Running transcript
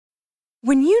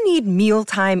When you need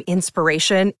mealtime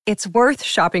inspiration, it's worth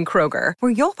shopping Kroger,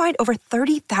 where you'll find over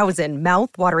 30,000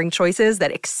 mouth-watering choices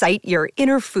that excite your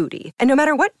inner foodie. And no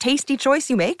matter what tasty choice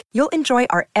you make, you'll enjoy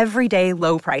our everyday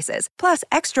low prices, plus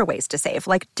extra ways to save,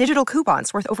 like digital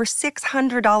coupons worth over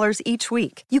 $600 each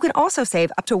week. You can also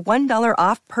save up to $1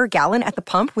 off per gallon at the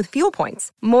pump with fuel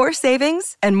points. More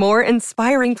savings and more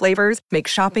inspiring flavors make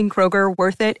shopping Kroger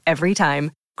worth it every time.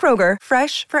 Kroger,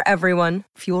 fresh for everyone.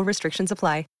 Fuel restrictions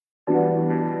apply.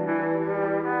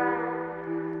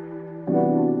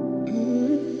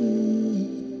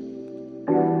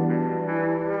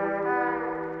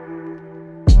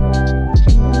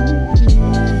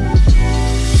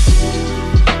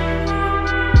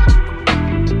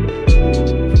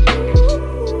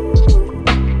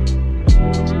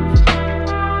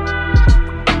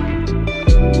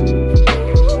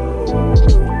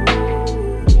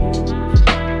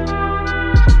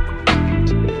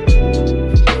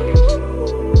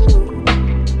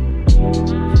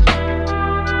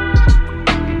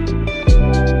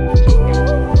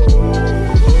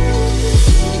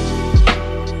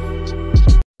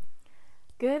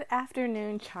 Good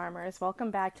afternoon, Charmers.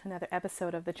 Welcome back to another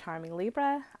episode of The Charming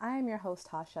Libra. I am your host,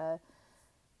 Tasha.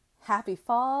 Happy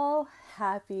fall,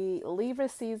 happy Libra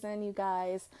season, you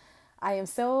guys. I am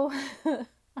so,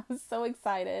 I'm so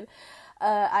excited.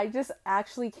 I just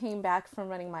actually came back from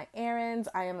running my errands.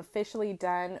 I am officially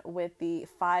done with the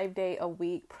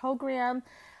 5-day-a-week program.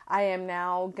 I am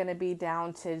now going to be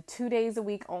down to 2 days a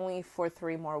week only for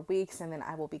 3 more weeks, and then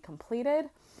I will be completed.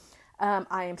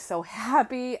 I am so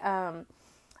happy.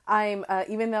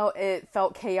 Even though it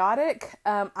felt chaotic,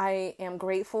 I am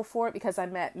grateful for it because I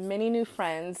met many new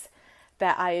friends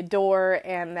that I adore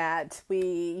and that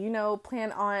we,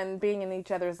 plan on being in each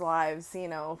other's lives,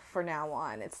 for now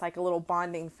on. It's like a little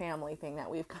bonding family thing that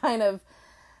we've kind of,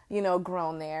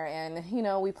 grown there. And,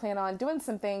 we plan on doing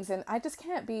some things, and I just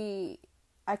can't be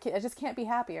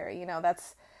happier.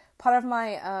 That's part of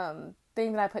my,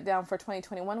 thing that I put down for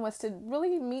 2021 was to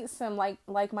really meet some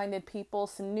like-minded people,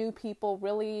 some new people,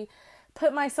 really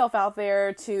put myself out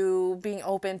there to being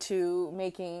open to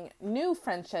making new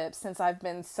friendships since I've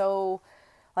been so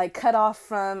cut off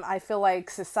from, I feel like,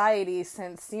 society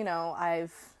since,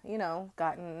 I've,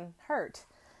 gotten hurt.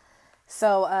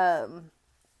 So,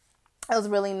 it was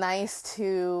really nice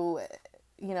to,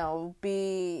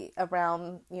 be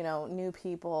around, new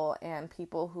people and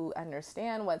people who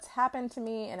understand what's happened to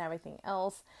me and everything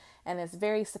else. And is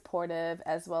very supportive,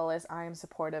 as well as I am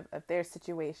supportive of their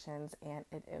situations. And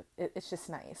it's just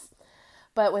nice.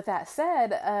 But with that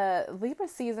said, Libra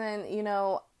season,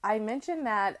 I mentioned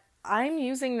that I'm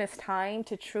using this time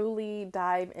to truly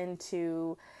dive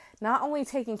into not only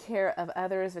taking care of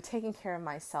others, but taking care of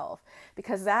myself.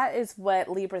 Because that is what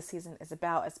Libra season is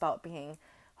about. It's about being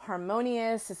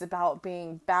harmonious. It's about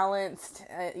being balanced,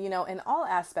 in all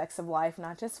aspects of life,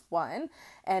 not just one,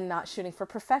 and not shooting for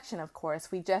perfection, of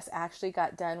course. We just actually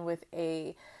got done with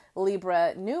a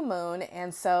Libra new moon.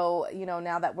 And so,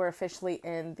 now that we're officially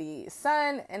in the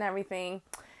sun and everything,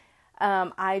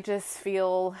 I just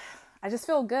feel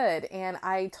good. And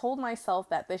I told myself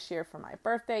that this year for my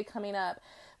birthday coming up,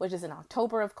 which is in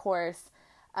October, of course,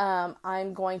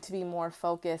 I'm going to be more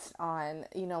focused on,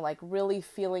 really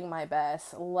feeling my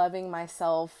best, loving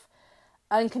myself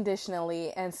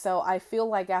unconditionally. And so I feel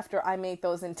like after I made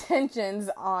those intentions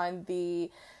on the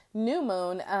new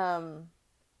moon,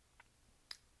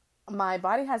 my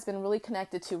body has been really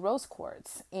connected to rose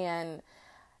quartz. And,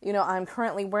 I'm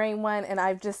currently wearing one, and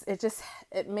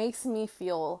it makes me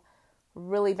feel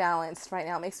really balanced right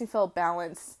now. It makes me feel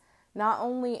balanced not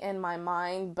only in my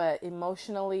mind, but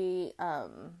emotionally,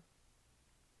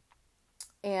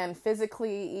 and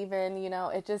physically even,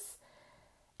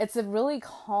 it's a really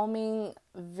calming,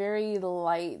 very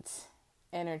light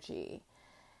energy.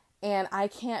 And I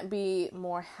can't be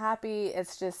more happy.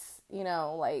 It's just,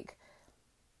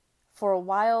 for a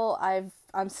while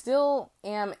I'm still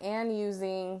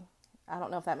using, I don't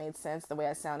know if that made sense the way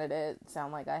I sounded it.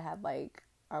 Sound like I had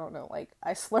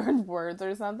I slurred words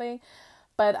or something.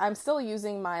 But I'm still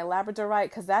using my labradorite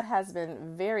because that has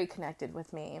been very connected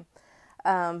with me.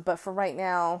 But for right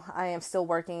now, I am still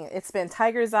working. It's been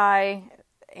tiger's eye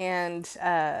and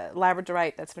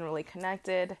labradorite that's been really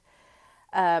connected,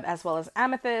 as well as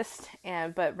amethyst.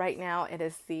 But right now, it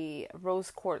is the rose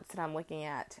quartz that I'm looking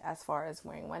at as far as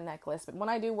wearing one necklace. But when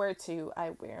I do wear two,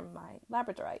 I wear my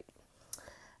labradorite.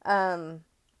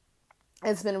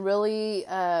 It's been really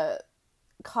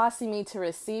costing me to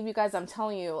receive, you guys. I'm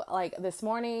telling you, this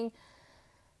morning,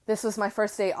 this was my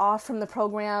first day off from the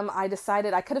program. I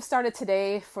decided I could have started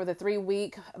today for the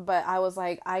 3-week, but I was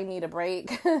like, I need a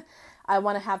break. I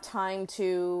want to have time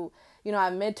to, I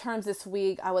have midterms this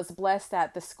week. I was blessed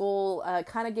that the school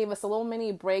kind of gave us a little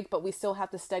mini break, but we still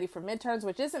have to study for midterms,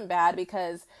 which isn't bad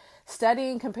because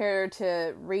studying compared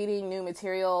to reading new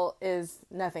material is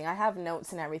nothing. I have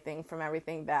notes and everything from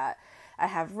everything that I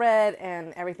have read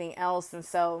and everything else. And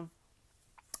so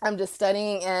I'm just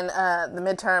studying, and the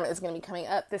midterm is going to be coming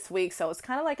up this week. So it's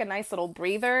kind of like a nice little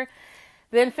breather.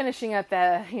 Then finishing up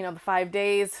the 5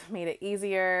 days made it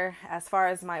easier. As far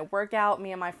as my workout,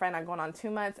 me and my friend are going on 2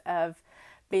 months of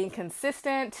being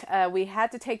consistent. We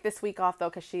had to take this week off though,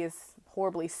 because she is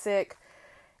horribly sick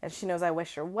and she knows I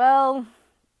wish her well.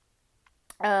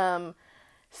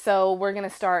 So we're going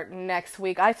to start next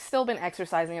week. I've still been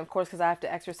exercising, of course, because I have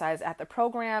to exercise at the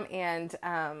program, and,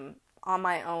 on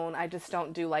my own, I just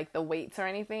don't do like the weights or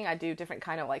anything. I do different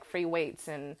kind of like free weights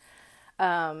and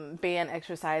band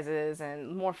exercises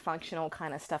and more functional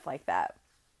kind of stuff like that.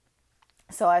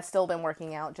 So I've still been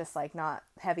working out, just like not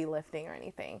heavy lifting or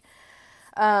anything.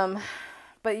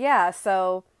 But yeah,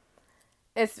 so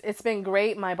it's been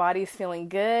great. My body's feeling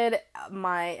good.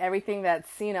 Everything that's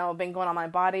been going on in my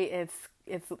body,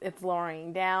 it's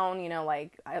lowering down.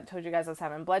 Like I told you guys, I was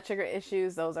having blood sugar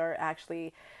issues. Those are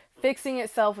actually fixing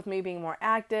itself with me being more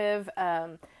active.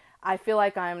 I feel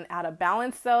like I'm out of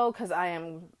balance though, because I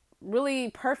am really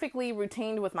perfectly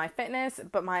routined with my fitness,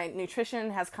 but my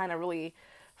nutrition has kind of really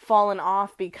fallen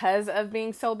off because of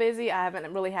being so busy. I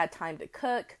haven't really had time to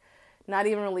cook, not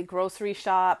even really grocery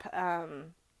shop.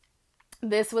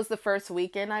 This was the first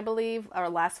weekend, I believe, or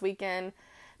last weekend,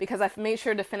 because I made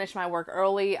sure to finish my work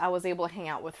early. I was able to hang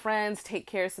out with friends, take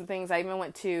care of some things. I even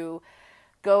went to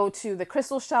go to the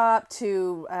crystal shop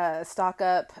to not stock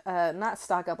up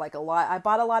like a lot. I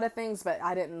bought a lot of things, but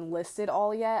I didn't list it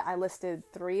all yet. I listed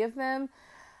 3 of them.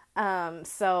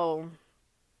 So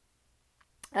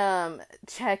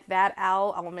check that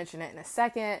out. I will mention it in a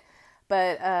second.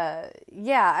 But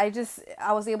yeah,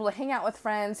 I was able to hang out with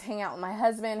friends, hang out with my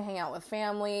husband, hang out with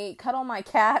family, cuddle my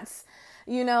cats,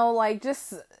 really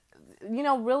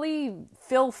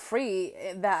feel free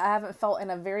that I haven't felt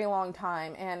in a very long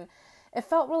time. And it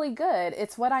felt really good.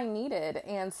 It's what I needed.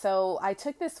 And so I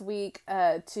took this week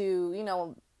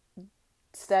to,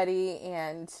 study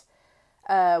and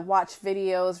watch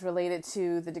videos related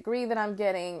to the degree that I'm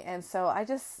getting. And so I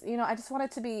just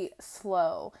wanted to be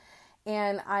slow.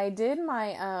 And I did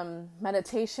my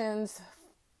meditations,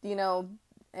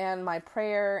 and my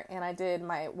prayer, and I did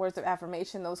my words of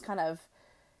affirmation. Those kind of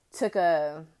took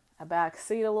a back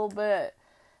seat a little bit.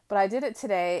 But I did it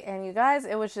today, and you guys,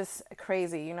 it was just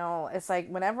crazy. It's like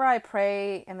whenever I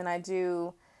pray, and then I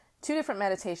do 2 different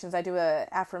meditations. I do a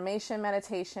affirmation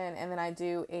meditation, and then I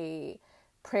do a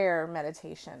prayer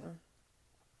meditation.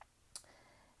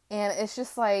 And it's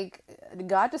just like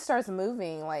God just starts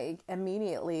moving like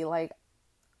immediately, like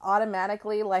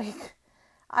automatically. Like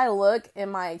I look in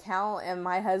my account, and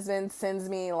my husband sends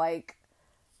me like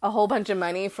a whole bunch of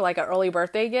money for like an early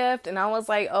birthday gift. And I was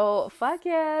like, oh, fuck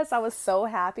yes. I was so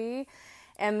happy.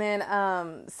 And then,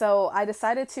 so I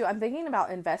decided I'm thinking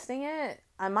about investing it.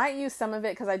 I might use some of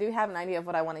it because I do have an idea of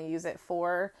what I want to use it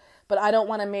for, but I don't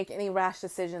want to make any rash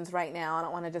decisions right now. I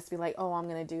don't want to just be like, oh, I'm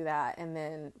going to do that and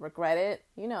then regret it.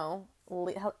 Hello,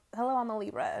 I'm a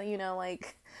Libra,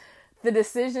 like the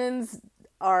decisions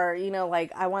are,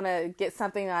 I want to get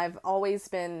something I've always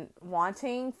been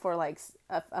wanting for like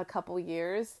a couple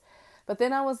years. But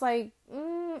then I was like,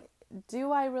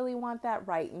 do I really want that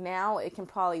right now? It can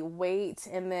probably wait.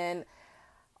 And then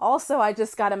also I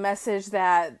just got a message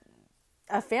that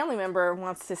a family member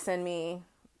wants to send me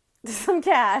some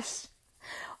cash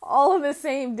all in the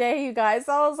same day, you guys.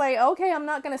 So I was like, okay, I'm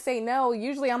not going to say no.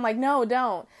 Usually I'm like, no,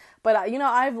 don't. But,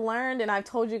 I've learned, and I've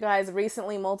told you guys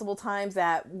recently multiple times,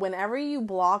 that whenever you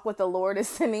block what the Lord is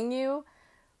sending you,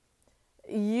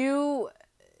 you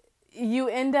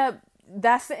end up,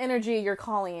 that's the energy you're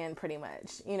calling in pretty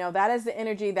much. That is the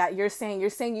energy that you're saying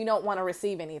you don't want to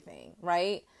receive anything,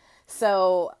 right?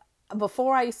 So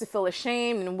before I used to feel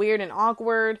ashamed and weird and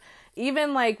awkward,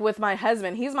 even like with my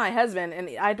husband. He's my husband,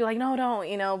 and I'd be like, no,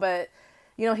 don't, but,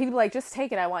 he'd be like, just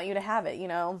take it. I want you to have it,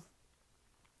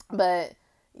 But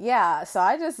yeah, so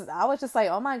I was just like,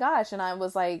 oh my gosh. And I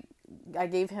was like, I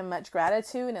gave him much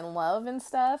gratitude and love and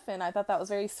stuff. And I thought that was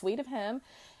very sweet of him.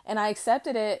 And I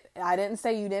accepted it. I didn't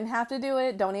say you didn't have to do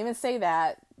it. Don't even say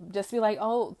that. Just be like,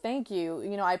 oh, thank you.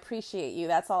 I appreciate you.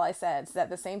 That's all I said. Said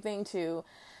the same thing to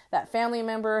that family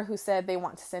member who said they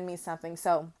want to send me something.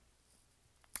 So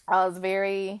I was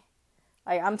very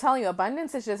Like, I'm telling you,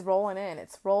 abundance is just rolling in.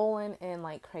 It's rolling in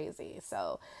like crazy.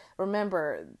 So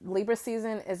remember, Libra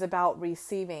season is about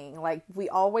receiving. Like, we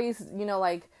always,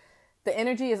 like the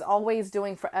energy is always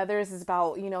doing for others is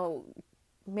about,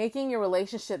 making your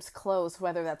relationships close,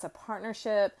 whether that's a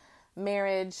partnership,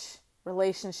 marriage,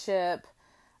 relationship,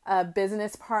 a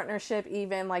business partnership,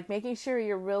 even like making sure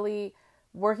you're really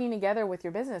working together with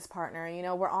your business partner.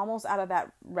 We're almost out of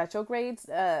that retrogrades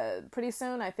pretty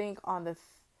soon. I think on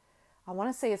I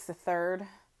want to say it's the 3rd.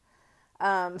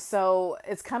 So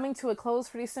it's coming to a close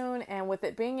pretty soon. And with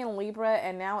it being in Libra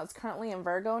and now it's currently in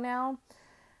Virgo now,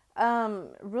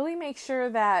 really make sure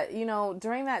that,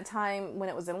 during that time when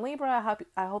it was in Libra,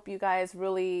 I hope you guys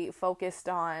really focused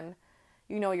on,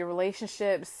 your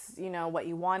relationships, what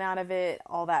you want out of it,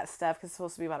 all that stuff, because it's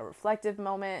supposed to be about a reflective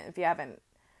moment. If you haven't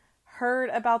heard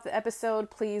about the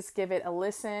episode, please give it a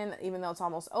listen. Even though it's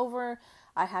almost over,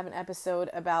 I have an episode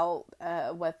about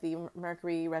what the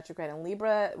Mercury retrograde in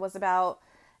Libra was about.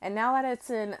 And now that it's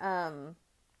in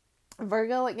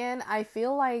Virgo again, I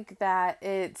feel like that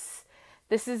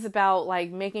this is about like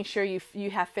making sure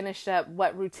you have finished up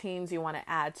what routines you want to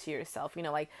add to yourself,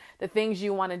 like the things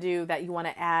you want to do that you want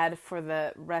to add for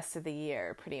the rest of the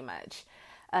year, pretty much.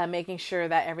 Making sure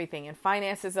that everything in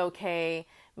finance is okay,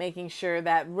 making sure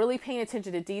that really paying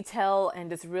attention to detail and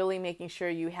just really making sure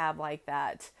you have like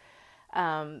that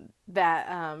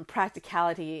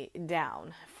practicality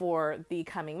down for the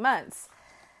coming months.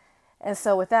 And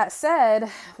so with that said,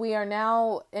 we are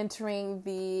now entering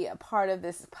the part of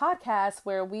this podcast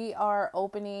where we are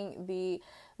opening the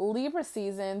Libra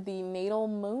season, the natal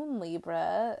moon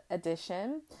Libra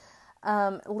edition.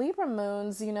 Libra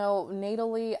moons,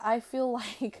 natally, I feel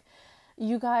like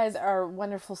you guys are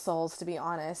wonderful souls, to be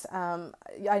honest.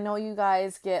 I know you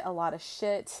guys get a lot of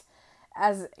shit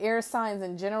as air signs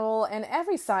in general, and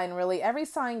every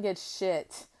sign gets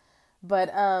shit.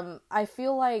 But I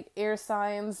feel like air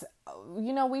signs,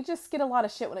 we just get a lot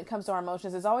of shit when it comes to our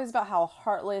emotions. It's always about how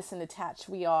heartless and detached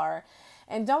we are.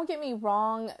 And don't get me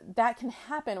wrong, that can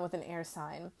happen with an air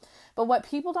sign. But what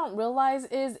people don't realize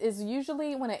is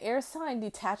usually when an air sign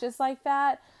detaches like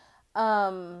that,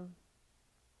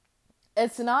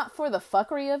 it's not for the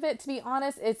fuckery of it, to be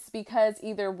honest. It's because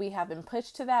either we have been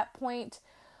pushed to that point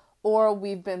or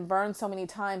we've been burned so many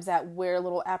times that we're a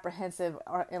little apprehensive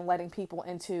in letting people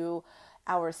into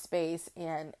our space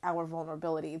and our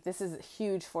vulnerability. This is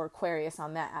huge for Aquarius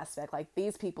on that aspect. Like,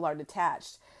 these people are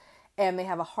detached and they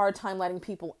have a hard time letting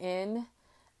people in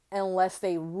unless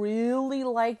they really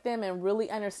like them and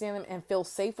really understand them and feel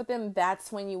safe with them.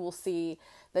 That's when you will see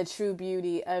the true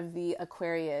beauty of the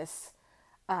Aquarius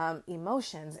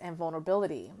emotions and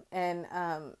vulnerability. And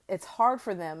it's hard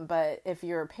for them, but if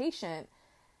you're patient,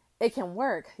 it can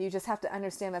work. You just have to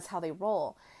understand that's how they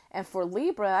roll. And for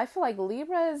Libra, I feel like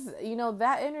Libra's,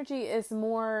 that energy is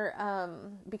more,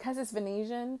 because it's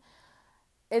Venetian,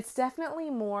 it's definitely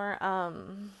more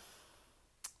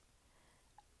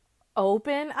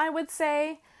open, I would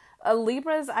say.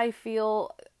 Libras, I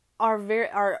feel,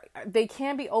 they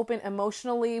can be open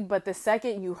emotionally, but the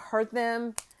second you hurt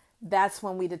them, that's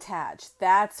when we detach.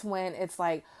 That's when it's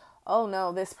like, oh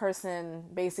no, this person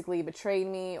basically betrayed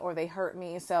me or they hurt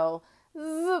me. So,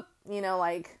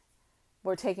 like,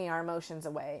 we're taking our emotions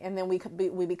away, and then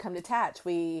we become detached.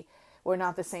 We're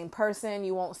not the same person.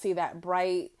 You won't see that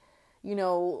bright,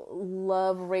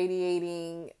 love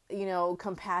radiating,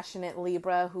 compassionate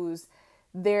Libra who's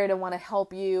there to want to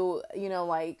help you,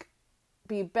 like,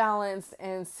 be balanced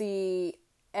and see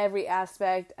every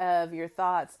aspect of your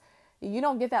thoughts. You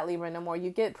don't get that Libra no more. You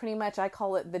get pretty much, I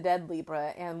call it the dead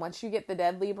Libra. And once you get the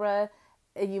dead Libra,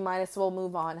 you might as well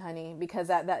move on, honey, because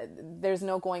that there's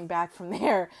no going back from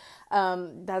there.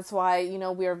 That's why,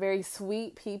 we are very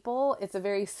sweet people. It's a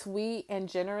very sweet and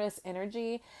generous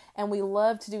energy. And we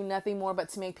love to do nothing more but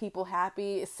to make people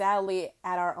happy, sadly,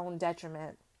 at our own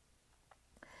detriment.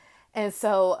 And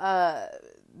so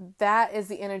that is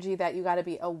the energy that you got to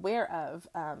be aware of.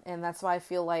 And that's why I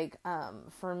feel like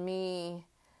for me,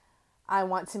 I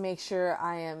want to make sure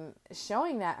I am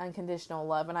showing that unconditional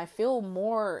love. And I feel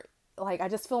more like, I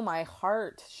just feel my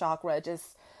heart chakra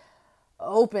just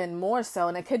open more so.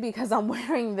 And it could be because I'm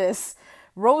wearing this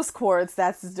rose quartz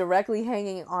that's directly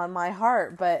hanging on my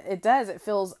heart, but it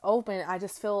feels open. I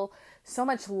just feel so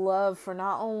much love for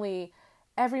not only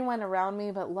everyone around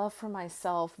me, but love for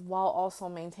myself while also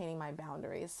maintaining my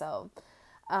boundaries. So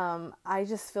I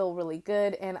just feel really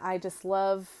good. And I just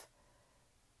love,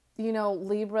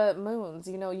 Libra moons,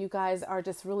 you guys are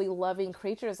just really loving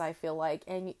creatures, I feel like.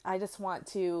 And I just want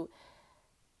to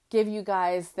give you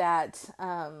guys that,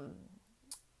 how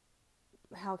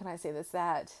can I say this?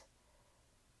 That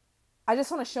I just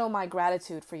want to show my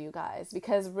gratitude for you guys,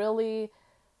 because really,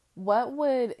 what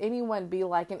would anyone be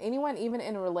like? And anyone even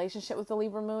in a relationship with the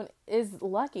Libra moon is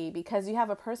lucky, because you have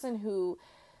a person who,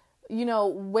 you know,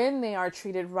 when they are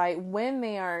treated right, when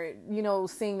they are, you know,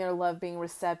 seeing their love being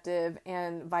receptive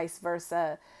and vice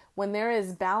versa, when there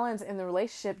is balance in the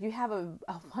relationship, you have a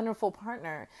wonderful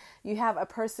partner. You have a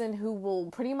person who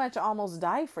will pretty much almost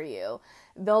die for you.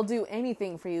 They'll do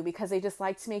anything for you because they just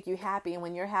like to make you happy. And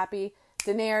when you're happy,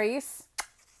 Daenerys,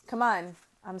 come on.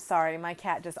 I'm sorry, my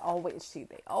cat just they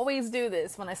always do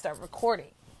this when I start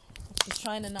recording. She's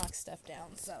trying to knock stuff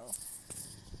down, so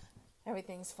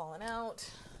everything's falling out.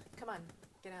 Come on,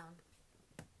 get down.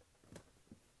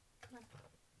 Come on.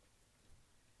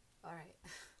 All right.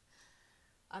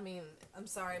 I mean, I'm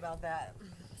sorry about that.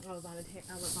 I was on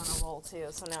a roll too,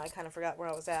 so now I kind of forgot where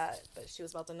I was at. But she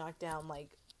was about to knock down like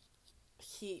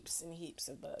heaps and heaps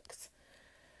of books.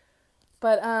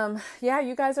 But yeah,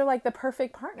 you guys are like the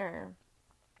perfect partner,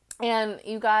 and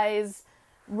you guys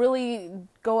really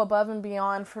go above and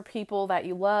beyond for people that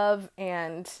you love.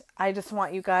 And I just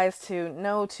want you guys to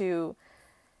know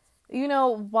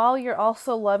while you're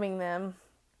also loving them,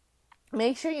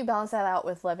 make sure you balance that out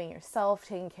with loving yourself,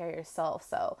 taking care of yourself.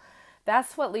 So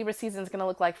that's what Libra season is going to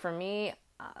look like for me.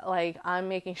 Like, I'm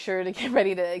making sure to get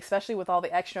ready to, especially with all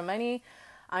the extra money,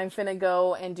 I'm finna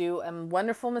go and do a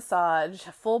wonderful massage,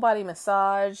 a full body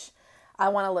massage. I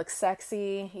want to look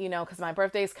sexy, because my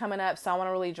birthday's coming up. So I want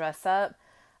to really dress up,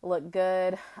 look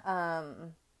good,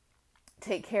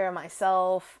 take care of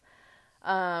myself,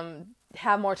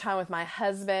 have more time with my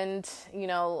husband,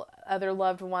 other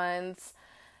loved ones,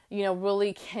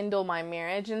 really kindle my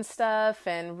marriage and stuff,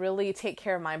 and really take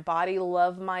care of my body,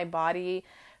 love my body,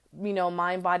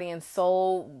 mind, body, and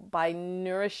soul, by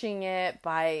nourishing it,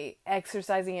 by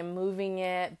exercising and moving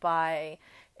it,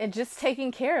 and just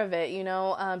taking care of it,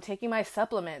 taking my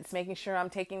supplements, making sure I'm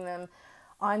taking them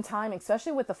on time,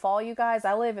 especially with the fall, you guys.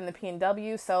 I live in the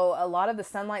PNW, so a lot of the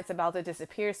sunlight's about to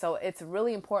disappear, so it's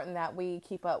really important that we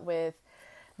keep up with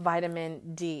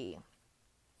vitamin D.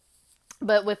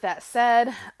 But with that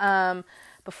said,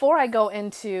 before I go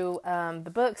into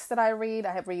the books that I read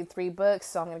 3 books,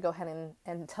 so I'm going to go ahead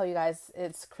and tell you guys.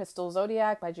 It's Crystal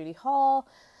Zodiac by Judy Hall,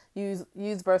 Use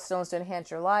Birthstones to Enhance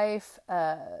Your Life,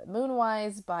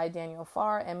 Moonwise by Daniel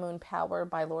Farr, and Moon Power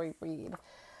by Lori Reed.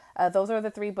 Those are the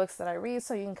 3 books that I read,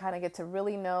 so you can kind of get to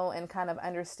really know and kind of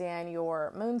understand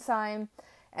your moon sign,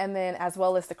 and then as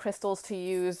well as the crystals to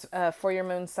use for your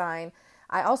moon sign.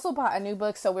 I also bought a new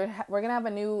book, so we're going to have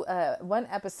a new one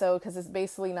episode, because it's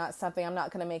basically not something, I'm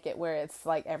not going to make it where it's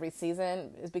like every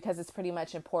season, is because it's pretty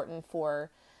much important for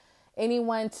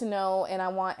anyone to know, and I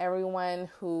want everyone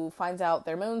who finds out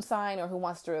their moon sign or who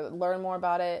wants to learn more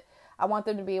about it, I want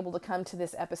them to be able to come to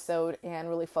this episode and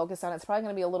really focus on it. It's probably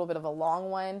going to be a little bit of a long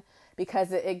one,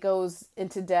 because it goes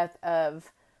into depth of,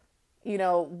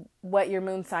 what your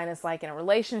moon sign is like in a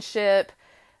relationship,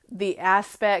 the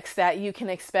aspects that you can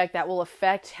expect that will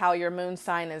affect how your moon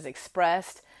sign is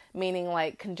expressed, meaning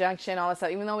like conjunction, all this stuff.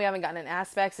 Even though we haven't gotten in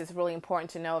aspects, it's really important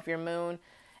to know if your moon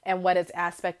and what it's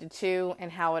aspected to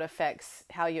and how it affects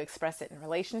how you express it in a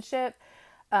relationship.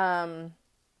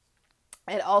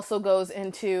 It also goes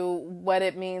into what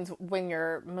it means when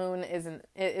your moon is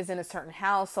in a certain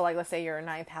house. So like, let's say you're a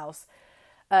 9th house,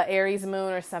 Aries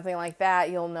moon or something like that,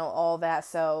 you'll know all that.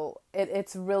 So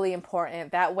it's really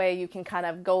important. That way you can kind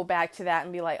of go back to that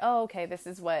and be like, oh, okay, this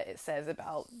is what it says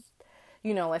about,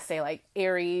 let's say like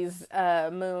Aries,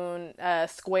 moon,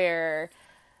 square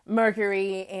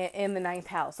Mercury in the 9th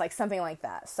house, like something like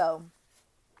that. So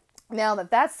now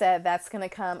that's said, that's going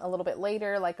to come a little bit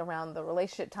later, like around the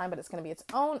relationship time, but it's going to be its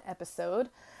own episode.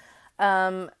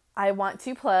 I want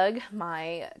to plug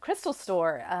my crystal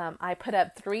store. I put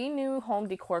up 3 new home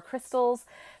decor crystals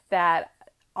that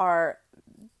are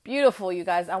beautiful, you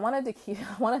guys. I wanted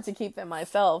to keep them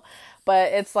myself,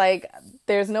 but it's like,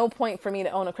 there's no point for me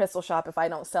to own a crystal shop if I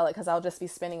don't sell it, because I'll just be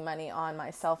spending money on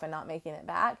myself and not making it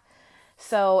back.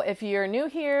 So if you're new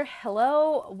here,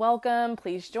 hello, welcome,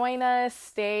 please join us,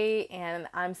 stay, and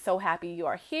I'm so happy you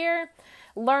are here.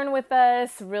 Learn with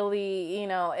us, really,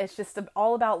 it's just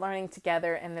all about learning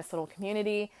together in this little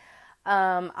community.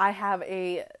 I have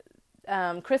a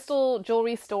crystal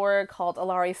jewelry store called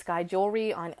Alari Sky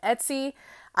Jewelry on Etsy.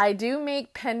 I do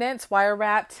make pendants, wire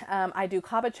wrapped. I do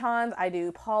cabochons, I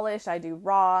do polished, I do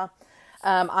raw.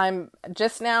 I'm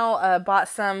just now bought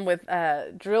some with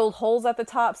drilled holes at the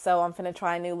top, so I'm going to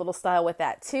try a new little style with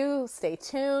that too. Stay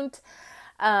tuned.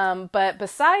 But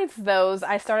besides those,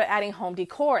 I started adding home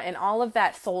decor, and all of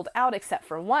that sold out except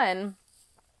for one.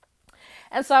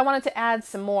 And so I wanted to add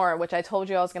some more, which I told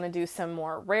you I was going to do some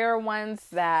more rare ones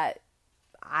that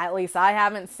at least I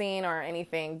haven't seen or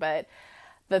anything. But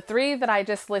the 3 that I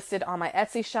just listed on my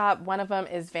Etsy shop, one of them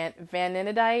is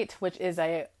vanadite, which is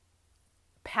a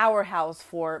powerhouse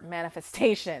for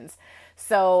manifestations.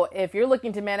 So if you're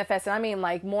looking to manifest, and I mean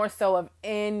like more so of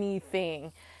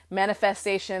anything,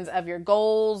 manifestations of your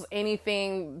goals,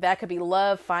 anything that could be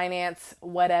love, finance,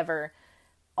 whatever,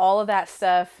 all of that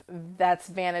stuff, that's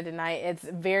vanadite. It's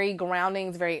very grounding.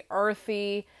 It's very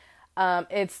earthy.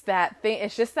 It's that thing.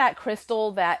 It's just that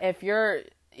crystal that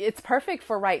it's perfect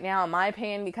for right now, in my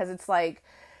opinion, because it's like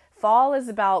fall is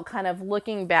about kind of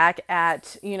looking back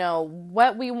at,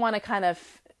 what we want to kind of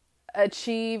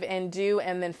achieve and do,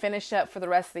 and then finish up for the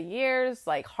rest of the years,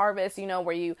 like harvest,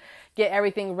 where you get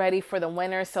everything ready for the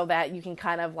winter so that you can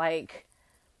kind of like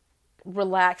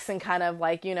relax and kind of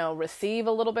like, receive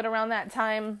a little bit around that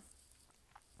time,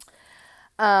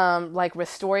 like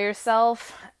restore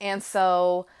yourself. And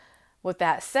so with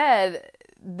that said,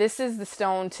 this is the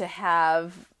stone to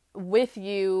have with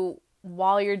you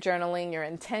while you're journaling your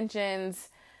intentions,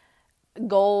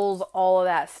 goals, all of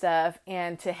that stuff,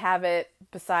 and to have it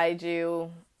beside you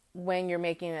when you're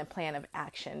making a plan of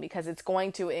action, because it's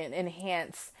going to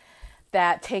enhance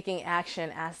that taking action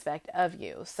aspect of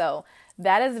you. So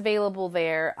that is available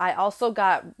there. I also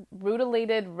got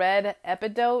rutilated red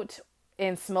epidote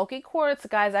in smoky quartz.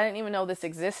 Guys, I didn't even know this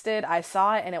existed. I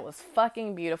saw it and it was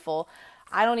fucking beautiful.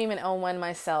 I don't even own one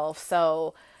myself.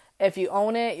 So if you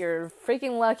own it, you're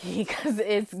freaking lucky because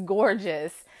it's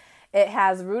gorgeous. It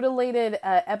has rutilated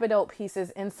epidote pieces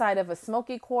inside of a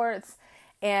smoky quartz.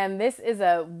 And this is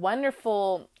a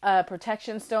wonderful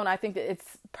protection stone. I think that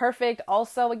it's perfect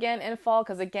also, again, in fall,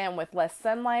 because, again, with less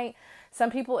sunlight,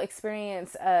 some people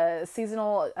experience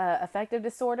seasonal affective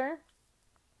disorder.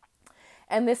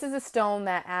 And this is a stone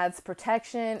that adds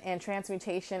protection and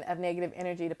transmutation of negative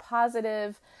energy to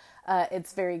positive.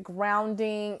 It's very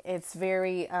grounding. It's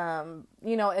very,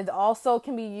 it also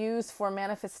can be used for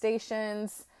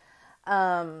manifestations.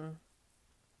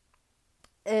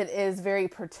 It is very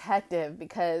protective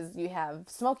because you have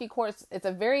smoky quartz. It's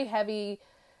a very heavy,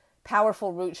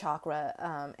 powerful root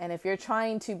chakra. And if you're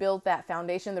trying to build that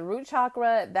foundation, the root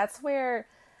chakra, that's where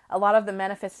a lot of the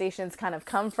manifestations kind of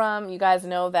come from. You guys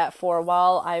know that for a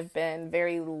while I've been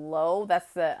very low.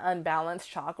 That's the unbalanced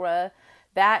chakra.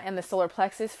 That and the solar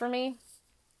plexus for me.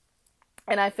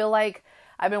 And I feel like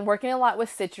I've been working a lot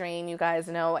with citrine, you guys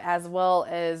know, as well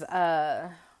as,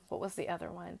 what was the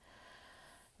other one?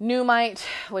 Pneumite,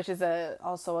 which is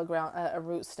also a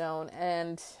root stone,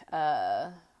 and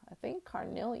I think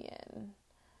carnelian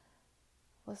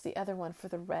was the other one for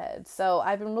the red. So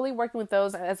I've been really working with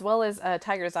those, as well as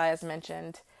tiger's eye, as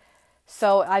mentioned.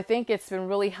 So I think it's been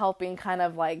really helping kind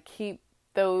of like keep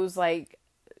those, like,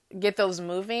 get those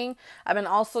moving. I've been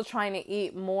also trying to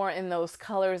eat more in those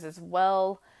colors as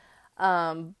well.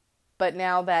 But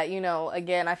now that,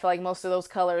 again, I feel like most of those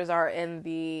colors are in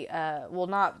the, well,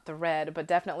 not the red, but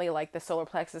definitely like the solar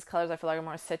plexus colors. I feel like are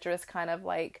more citrus, kind of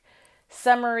like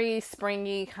summery,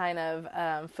 springy kind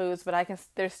of foods. But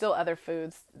there's still other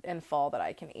foods in fall that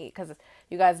I can eat, because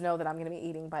you guys know that I'm going to be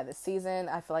eating by the season.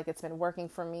 I feel like it's been working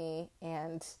for me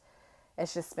and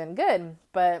it's just been good.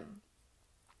 But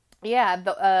yeah,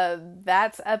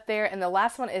 that's up there. And the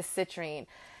last one is citrine.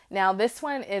 Now, this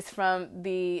one is from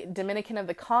the Dominican of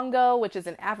the Congo, which is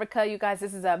in Africa. You guys,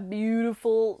 this is a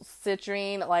beautiful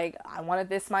citrine. Like, I wanted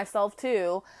this myself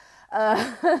too,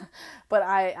 but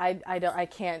I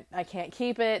can't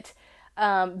keep it.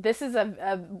 This is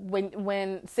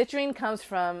when citrine comes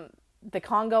from the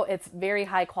Congo, it's very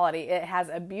high quality. It has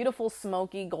a beautiful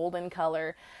smoky golden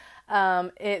color.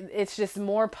 It's just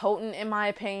more potent in my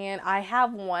opinion. I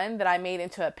have one that I made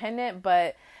into a pendant,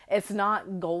 but it's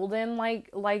not golden like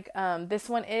this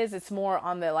one is. It's more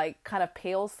on the like kind of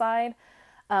pale side.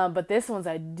 But this one's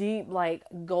a deep like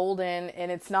golden,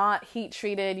 and it's not heat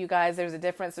treated. You guys, there's a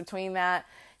difference between that.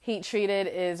 Heat treated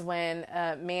is when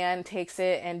man takes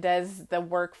it and does the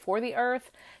work for the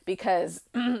earth, because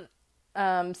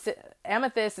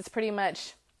amethyst is pretty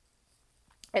much,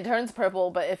 it turns purple,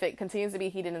 but if it continues to be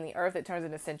heated in the earth, it turns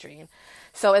into citrine.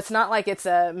 So it's not like it's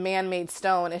a man-made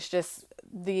stone. It's just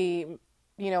the,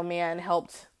 man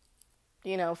helped,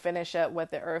 finish up what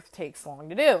the earth takes long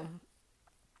to do.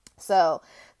 So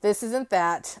this isn't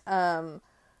that.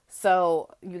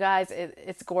 So you guys,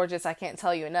 it's gorgeous. I can't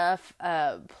tell you enough.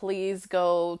 Please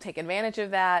go take advantage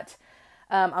of that.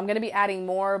 I'm going to be adding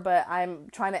more, but I'm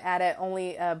trying to add it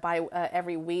only by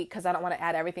every week, because I don't want to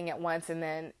add everything at once. And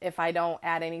then if I don't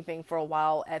add anything for a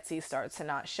while, Etsy starts to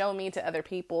not show me to other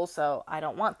people. So I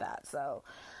don't want that. So,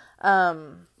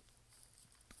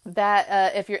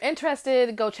 that if you're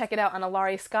interested, go check it out on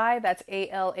Alari Sky. That's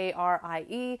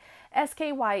ALARIE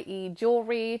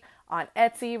jewelry on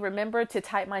Etsy. Remember to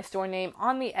type my store name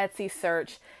on the Etsy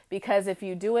search, because if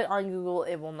you do it on Google,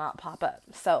 it will not pop up.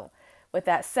 So with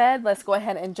that said, let's go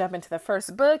ahead and jump into the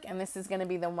first book. And this is going to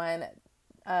be the one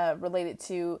related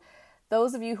to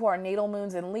those of you who are natal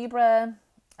moons in Libra.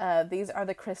 These are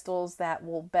the crystals that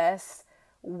will best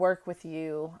work with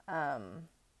you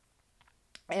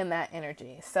in that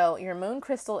energy. So your moon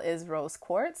crystal is rose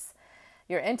quartz.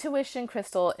 Your intuition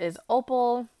crystal is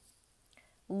opal.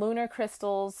 Lunar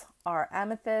crystals are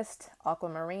amethyst,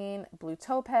 aquamarine, blue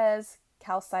topaz,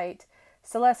 calcite,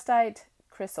 celestite,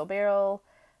 chrysoberyl,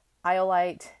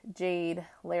 iolite, jade,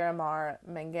 larimar,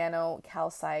 mangano,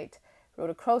 calcite,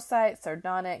 rhodochrosite,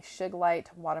 sardonyx, sugilite,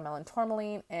 watermelon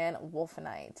tourmaline, and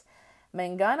wolfenite.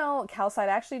 Mangano calcite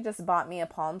actually just bought me a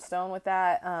palm stone with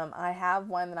that. I have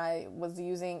one that I was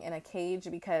using in a cage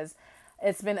because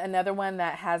it's been another one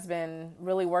that has been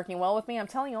really working well with me. I'm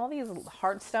telling you, all these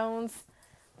heart stones,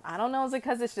 I don't know, is it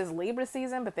because it's just Libra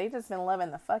season, but they've just been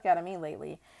loving the fuck out of me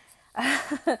lately.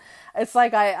 It's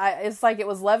like it's like it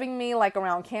was loving me like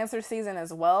around Cancer season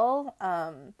as well.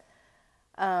 And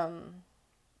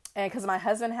because my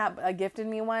husband had gifted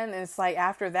me one, and it's like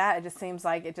after that, it just seems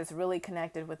like it just really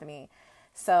connected with me.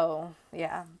 So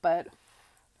yeah, but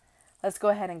let's go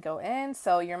ahead and go in.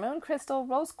 So your moon crystal,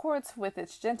 rose quartz, with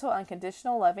its gentle,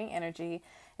 unconditional, loving energy,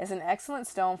 is an excellent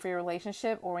stone for your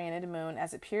relationship-oriented moon,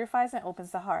 as it purifies and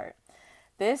opens the heart.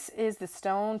 This is the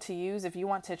stone to use if you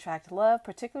want to attract love,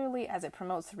 particularly as it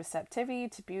promotes the receptivity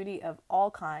to beauty of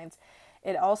all kinds.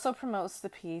 It also promotes the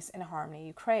peace and harmony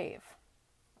you crave.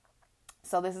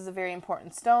 So this is a very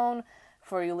important stone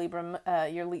for you Libra,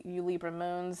 you Libra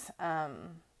moons.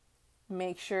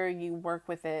 Make sure you work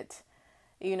with it,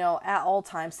 at all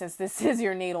times, since this is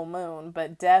your natal moon.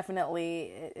 But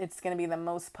definitely, it's going to be the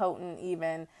most potent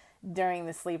even during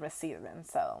this Libra season.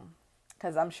 So,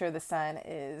 because I'm sure the sun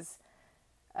is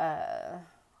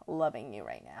loving you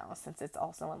right now, since it's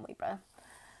also in Libra.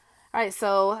 All right,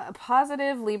 so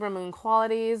positive Libra moon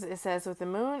qualities. It says, with the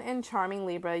moon in charming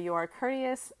Libra, you are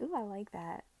courteous. Ooh, I like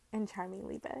that. In charming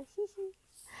Libra.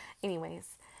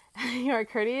 Anyways, you are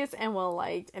courteous and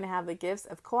well-liked and have the gifts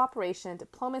of cooperation,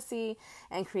 diplomacy,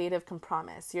 and creative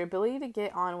compromise. Your ability to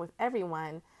get on with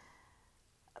everyone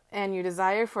and your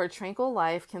desire for a tranquil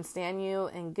life can stand you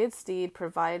in good stead,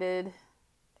 provided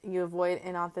you avoid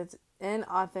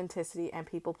inauthenticity and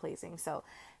people-pleasing. So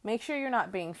make sure you're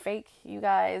not being fake, you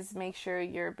guys. Make sure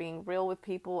you're being real with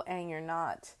people and you're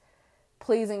not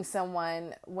pleasing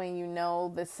someone when you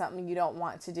know that's something you don't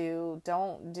want to do.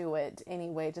 Don't do it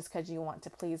anyway just because you want to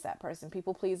please that person.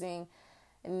 People-pleasing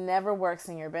never works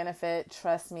in your benefit.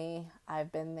 Trust me,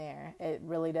 I've been there. It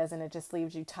really doesn't. It just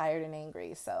leaves you tired and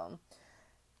angry. So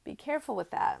be careful with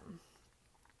that.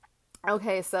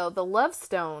 Okay, so the love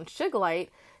stone, sugilite,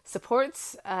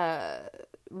 supports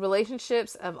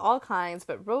relationships of all kinds,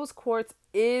 but rose quartz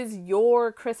is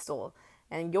your crystal,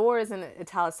 and yours in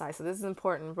italicized. So this is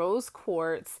important. Rose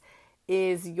quartz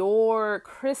is your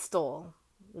crystal,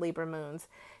 Libra moons,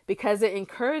 because it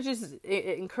encourages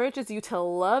you to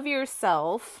love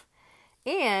yourself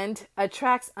and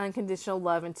attracts unconditional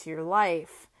love into your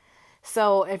life.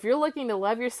 So if you're looking to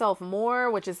love yourself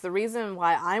more, which is the reason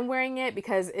why I'm wearing it,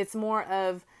 because it's more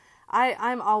of,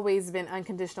 I'm always been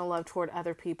unconditional love toward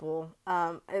other people.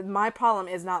 My problem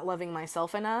is not loving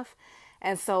myself enough.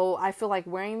 And so I feel like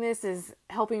wearing this is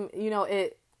helping,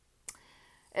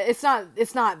 it's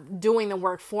not doing the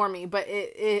work for me, but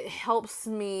it helps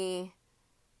me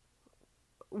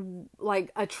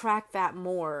like attract that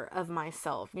more of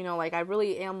myself. Like I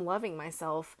really am loving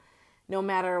myself no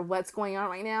matter what's going on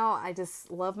right now. I just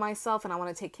love myself and I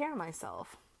want to take care of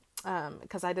myself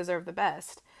because I deserve the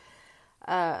best.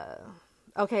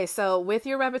 Okay, so with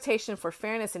your reputation for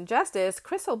fairness and justice,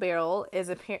 chrysoberyl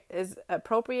is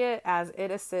appropriate as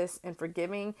it assists in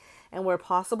forgiving and, where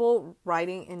possible,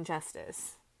 righting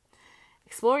injustice.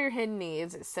 Explore your hidden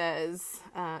needs, it says,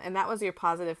 and that was your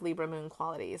positive Libra moon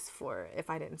qualities, for if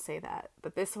I didn't say that.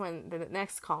 But this one, the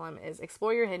next column is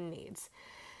explore your hidden needs.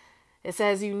 It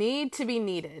says you need to be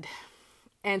needed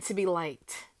and to be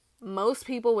liked. Most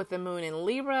people with the moon in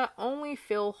Libra only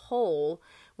feel whole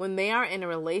when they are in a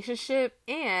relationship,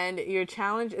 and your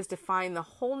challenge is to find the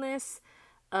wholeness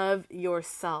of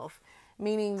yourself.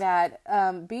 Meaning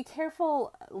that be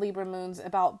careful, Libra moons,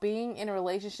 about being in a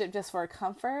relationship just for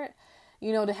comfort,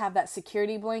 to have that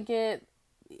security blanket,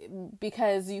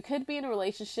 because you could be in a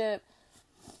relationship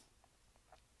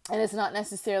and it's not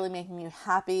necessarily making you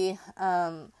happy,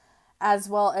 as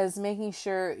well as making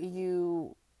sure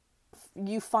you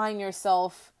find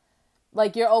yourself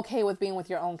like you're okay with being with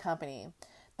your own company.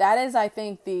 That is, I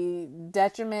think, the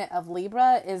detriment of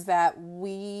Libra, is that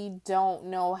we don't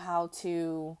know how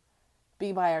to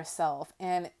be by ourselves.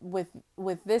 And with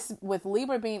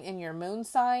Libra being in your moon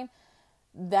sign,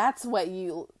 that's what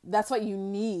you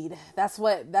need. That's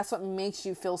what makes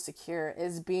you feel secure,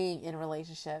 is being in a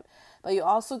relationship. But you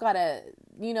also gotta,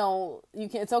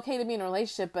 it's okay to be in a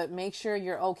relationship, but make sure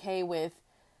you're okay with,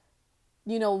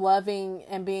 loving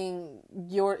and being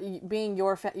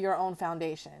your own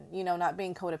foundation, not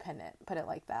being codependent, put it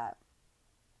like that.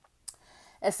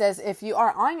 It says, if you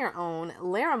are on your own,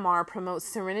 Larimar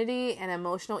promotes serenity and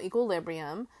emotional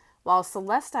equilibrium, while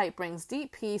Celestite brings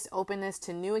deep peace, openness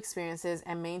to new experiences,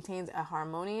 and maintains a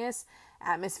harmonious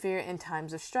atmosphere in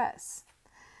times of stress.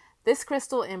 This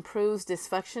crystal improves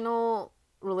dysfunctional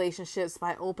relationships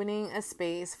by opening a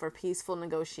space for peaceful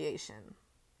negotiation.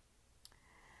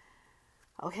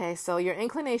 Okay, so your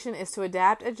inclination is to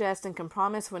adapt, adjust, and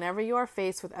compromise whenever you are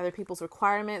faced with other people's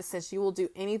requirements, since you will do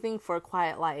anything for a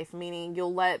quiet life, meaning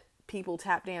you'll let people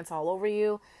tap dance all over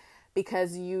you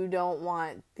because you don't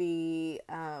want the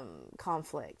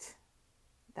conflict.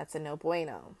 That's a no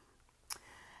bueno.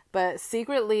 But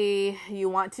secretly, you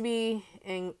want to be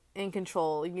in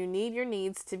control. You need your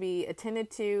needs to be attended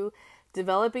to.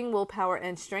 Developing willpower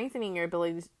and strengthening your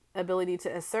ability to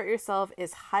assert yourself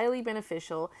is highly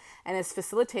beneficial and is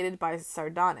facilitated by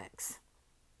sardonyx.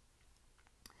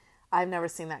 I've never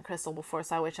seen that crystal before,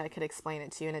 so I wish I could explain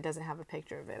it to you, and it doesn't have a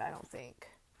picture of it, I don't think.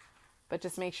 But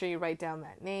just make sure you write down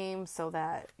that name so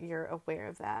that you're aware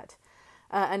of that.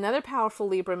 Another powerful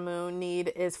Libra moon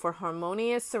need is for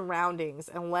harmonious surroundings.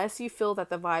 Unless you feel that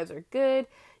the vibes are good,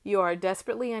 you are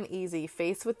desperately uneasy,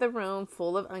 faced with the room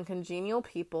full of uncongenial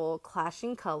people,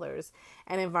 clashing colors,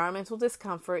 and environmental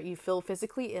discomfort. You feel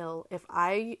physically ill. If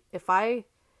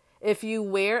you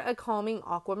wear a calming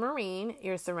aquamarine,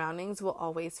 your surroundings will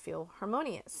always feel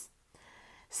harmonious.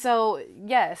 So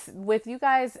yes, with you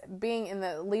guys being in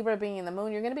the Libra, being in the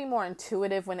moon, you're going to be more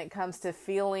intuitive when it comes to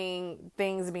feeling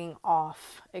things being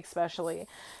off, especially.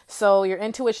 So your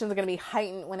intuition is going to be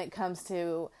heightened when it comes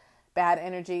to bad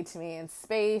energy to me in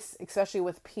space, especially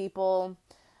with people.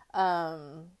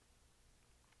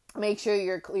 Make sure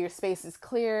your space is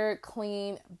clear,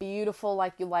 clean, beautiful,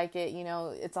 like you like it.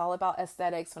 It's all about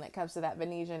aesthetics when it comes to that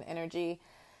Venusian energy.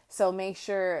 So make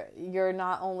sure you're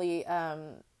not only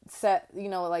set,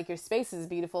 like your space is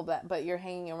beautiful, but you're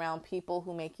hanging around people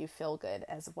who make you feel good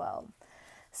as well.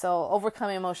 So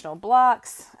overcoming emotional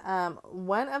blocks.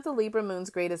 One of the Libra moon's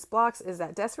greatest blocks is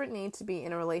that desperate need to be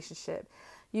in a relationship.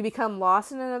 You become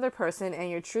lost in another person and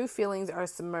your true feelings are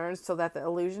submerged so that the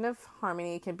illusion of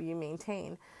harmony can be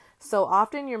maintained. So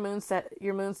often your moon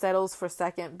settles for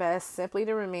second best simply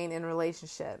to remain in a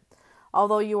relationship.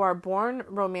 Although you are born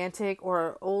romantic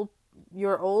or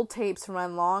your old tapes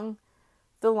run long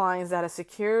the lines that a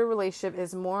secure relationship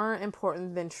is more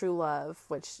important than true love,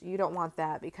 which you don't want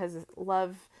that, because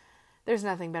love, there's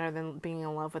nothing better than being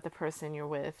in love with the person you're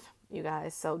with, you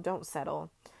guys. So don't settle.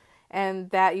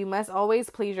 And that you must always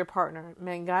please your partner.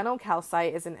 Mangano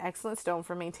calcite is an excellent stone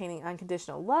for maintaining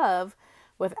unconditional love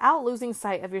without losing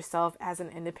sight of yourself as an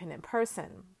independent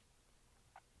person.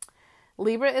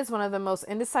 Libra is one of the most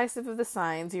indecisive of the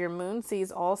signs. Your moon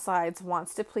sees all sides,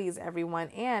 wants to please everyone,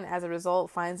 and as a result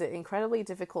finds it incredibly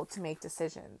difficult to make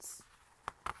decisions.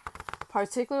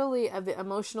 Particularly of the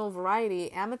emotional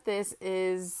variety, amethyst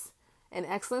is an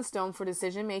excellent stone for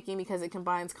decision making because it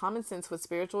combines common sense with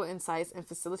spiritual insights and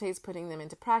facilitates putting them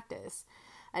into practice.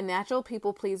 A natural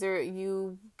people pleaser,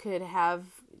 you could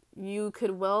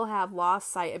well have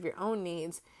lost sight of your own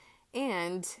needs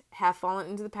and have fallen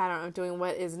into the pattern of doing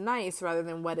what is nice rather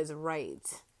than what is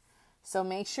right. So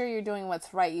make sure you're doing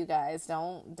what's right, you guys.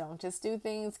 Don't just do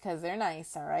things because they're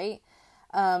nice, all right?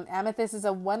 Amethyst is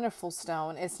a wonderful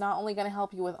stone. It's not only going to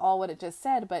help you with all what it just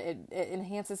said, but it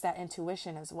enhances that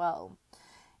intuition as well.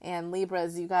 And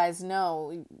Libras, you guys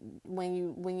know, when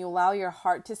you allow your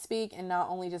heart to speak and not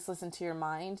only just listen to your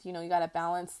mind, you got to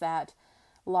balance that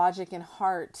logic and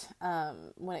heart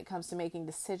when it comes to making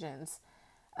decisions.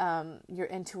 Your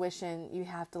intuition, you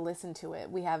have to listen to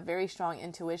it. We have very strong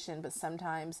intuition, but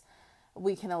sometimes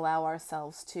we can allow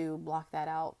ourselves to block that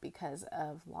out because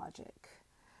of logic.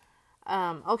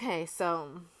 Okay,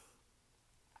 so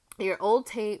your old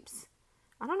tapes,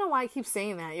 I don't know why I keep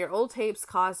saying that. Your old tapes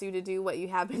cause you to do what you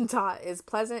have been taught is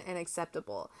pleasant and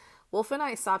acceptable.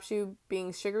 Wolfenite stops you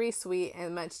being sugary sweet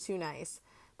and much too nice.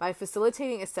 By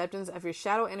facilitating acceptance of your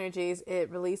shadow energies,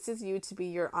 it releases you to be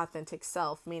your authentic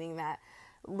self, meaning that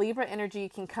Libra energy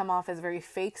can come off as very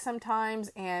fake sometimes,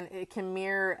 and it can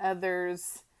mirror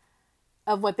others'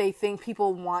 of what they think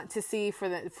people want to see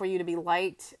for you to be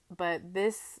liked. But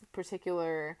this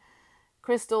particular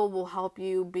crystal will help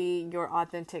you be your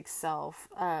authentic self.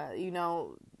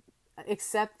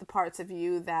 Accept the parts of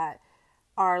you that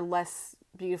are less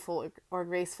beautiful or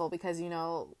graceful, because,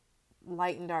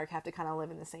 light and dark have to kind of live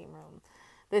in the same room.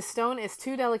 This stone is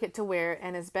too delicate to wear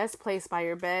and is best placed by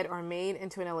your bed or made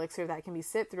into an elixir that can be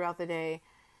sipped throughout the day.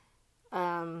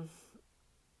 From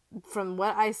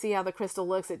what I see how the crystal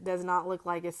looks, it does not look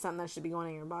like it's something that should be going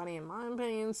in your body, in my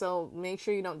opinion. So make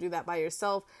sure you don't do that by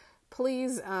yourself.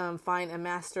 Please find a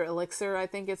master elixir, I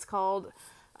think it's called.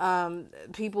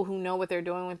 People who know what they're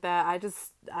doing with that. I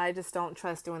just don't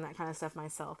trust doing that kind of stuff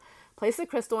myself. Place the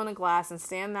crystal in a glass and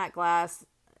stand that glass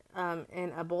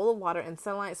in a bowl of water and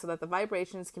sunlight so that the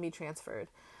vibrations can be transferred.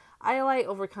 Iolite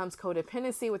overcomes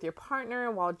codependency with your partner,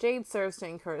 while jade serves to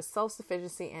encourage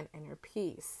self-sufficiency and inner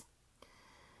peace.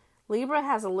 Libra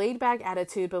has a laid-back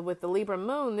attitude, but with the Libra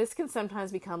moon, this can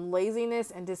sometimes become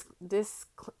laziness and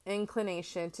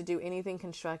disinclination to do anything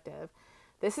constructive.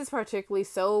 This is particularly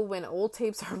so when old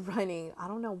tapes are running. I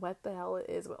don't know what the hell it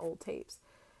is with old tapes.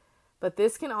 But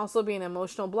this can also be an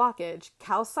emotional blockage.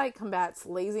 Calcite combats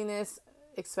laziness,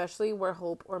 especially where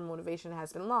hope or motivation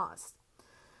has been lost.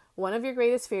 One of your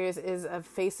greatest fears is of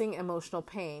facing emotional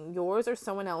pain, yours or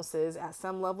someone else's. At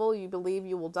some level, you believe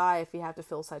you will die if you have to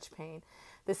feel such pain.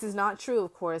 This is not true,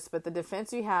 of course, but the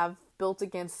defense you have built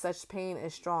against such pain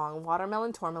is strong.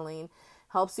 Watermelon tourmaline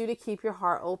helps you to keep your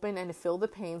heart open and to feel the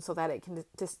pain so that it can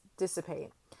dissipate.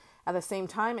 At the same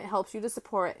time, it helps you to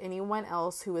support anyone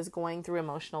else who is going through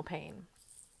emotional pain.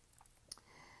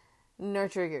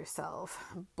 Nurture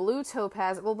yourself. Blue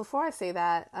topaz. Well, before I say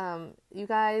that, you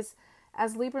guys,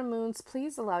 as Libra moons,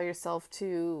 please allow yourself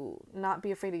to not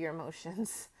be afraid of your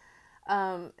emotions.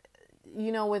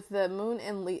 With the moon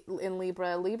in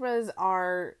Libra, Libras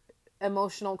are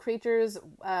emotional creatures.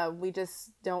 We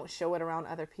just don't show it around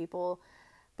other people.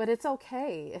 But it's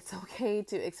okay. It's okay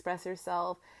to express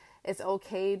yourself. It's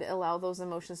okay to allow those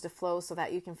emotions to flow so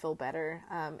that you can feel better.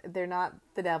 They're not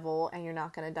the devil, and you're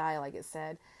not going to die, like it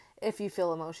said, if you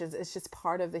feel emotions. It's just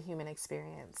part of the human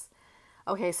experience.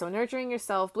 Okay, so nurturing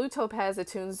yourself. Blue topaz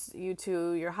attunes you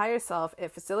to your higher self.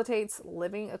 It facilitates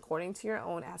living according to your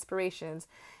own aspirations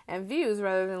and views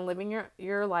rather than living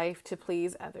your life to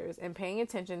please others, and paying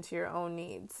attention to your own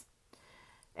needs.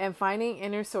 And finding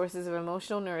inner sources of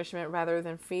emotional nourishment rather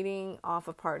than feeding off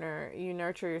a partner. You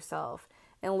nurture yourself.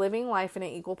 And living life in an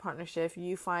equal partnership,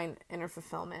 you find inner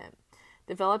fulfillment.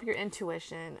 Develop your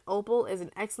intuition. Opal is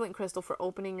an excellent crystal for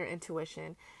opening your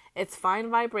intuition. Its fine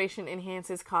vibration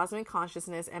enhances cosmic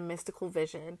consciousness and mystical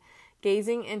vision.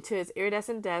 Gazing into its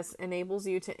iridescent depths enables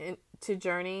you to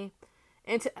journey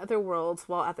into other worlds,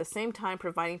 while at the same time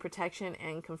providing protection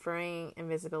and conferring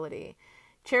invisibility.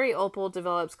 Cherry opal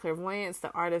develops clairvoyance,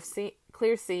 the art of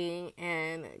clear seeing,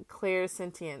 and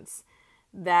clairsentience,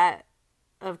 that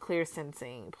of clear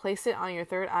sensing. Place it on your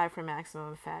third eye for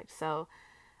maximum effect. So,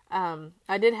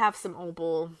 I did have some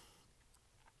opal,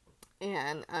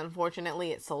 and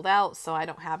unfortunately it sold out, so I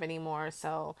don't have any more.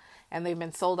 And they've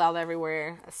been sold out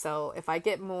everywhere. So if I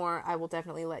get more, I will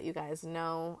definitely let you guys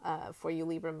know, for you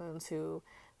Libra moons who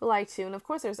would like to. And of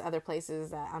course, there's other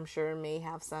places that I'm sure may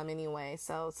have some anyway,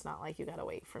 so it's not like you gotta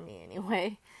wait for me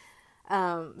anyway.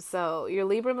 So your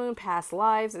Libra moon past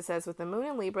lives, it says with the moon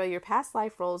in Libra, your past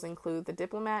life roles include the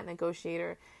diplomat,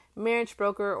 negotiator, marriage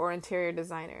broker, or interior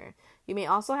designer. You may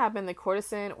also have been the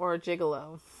courtesan or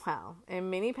gigolo. Wow. In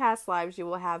many past lives, you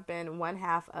will have been one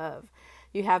half of.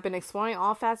 You have been exploring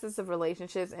all facets of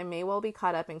relationships and may well be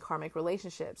caught up in karmic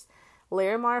relationships.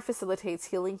 Larimar facilitates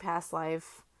healing past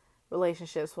life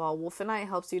relationships, while Wolfenite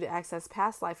helps you to access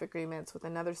past life agreements with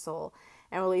another soul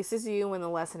and releases you when the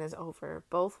lesson is over.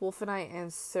 Both Wolfenite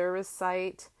and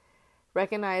Ceresite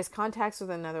recognize contacts with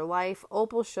another life.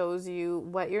 Opal shows you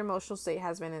what your emotional state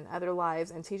has been in other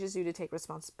lives and teaches you to take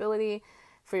responsibility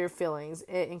for your feelings.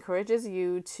 It encourages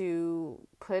you to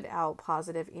put out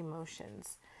positive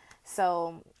emotions.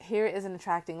 So here is an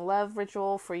attracting love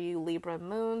ritual for you Libra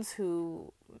moons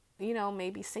who, may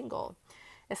be single.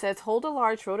 It says, hold a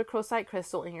large rhodochrosite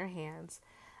crystal in your hands.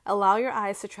 Allow your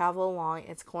eyes to travel along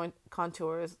its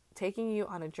contours, taking you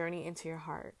on a journey into your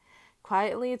heart.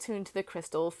 Quietly attune to the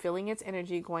crystal, feeling its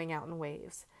energy going out in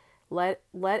waves. Let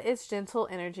its gentle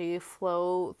energy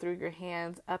flow through your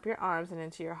hands, up your arms, and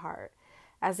into your heart.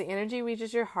 As the energy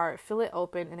reaches your heart, feel it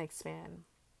open and expand.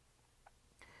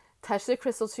 Touch the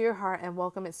crystal to your heart and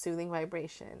welcome its soothing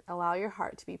vibration. Allow your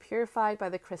heart to be purified by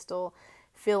the crystal.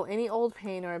 Feel any old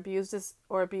pain or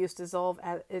abuse dissolve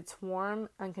as its warm,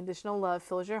 unconditional love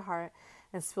fills your heart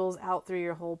and spills out through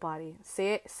your whole body.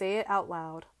 Say it out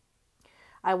loud.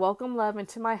 I welcome love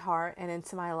into my heart and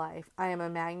into my life. I am a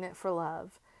magnet for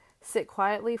love. Sit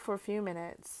quietly for a few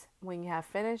minutes. When you have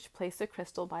finished, place a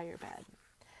crystal by your bed.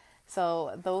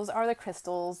 So those are the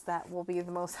crystals that will be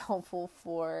the most helpful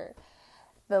for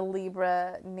the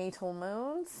Libra natal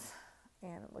moons.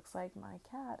 And it looks like my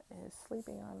cat is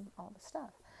sleeping on all the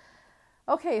stuff.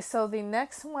 Okay, so the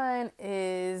next one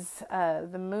is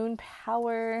the moon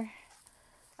power.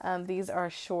 These are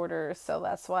shorter, so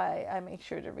that's why I make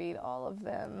sure to read all of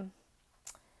them,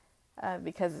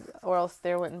 because or else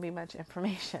there wouldn't be much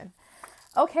information.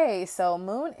 Okay, so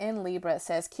moon in Libra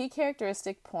says key character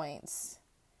points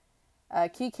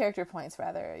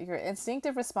rather. Your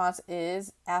instinctive response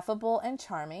is affable and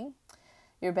charming.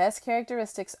 Your best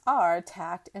characteristics are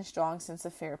tact and strong sense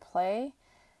of fair play.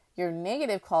 Your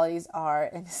negative qualities are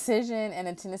indecision and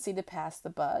a tendency to pass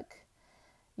the buck.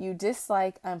 You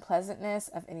dislike unpleasantness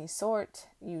of any sort.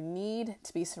 You need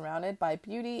to be surrounded by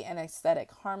beauty and aesthetic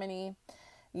harmony.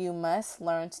 You must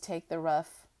learn to take the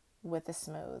rough with the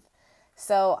smooth.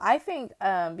 So I think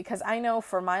because I know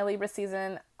for my Libra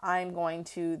season, I'm going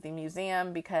to the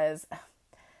museum because,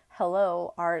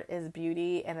 hello, art is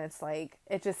beauty, and it's like,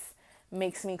 it just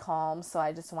makes me calm. So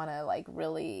I just want to like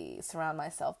really surround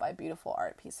myself by beautiful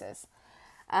art pieces.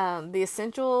 The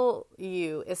essential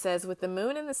you, it says, with the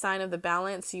moon in the sign of the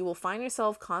balance, you will find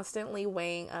yourself constantly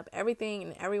weighing up everything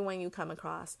and everyone you come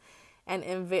across, and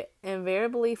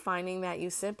invariably finding that you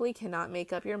simply cannot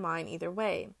make up your mind either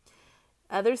way.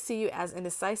 Others see you as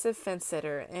indecisive fence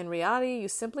sitter. In reality, you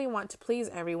simply want to please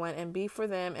everyone and be for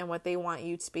them and what they want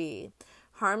you to be.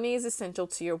 Harmony is essential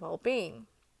to your well-being.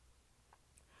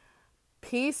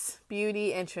 Peace,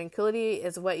 beauty, and tranquility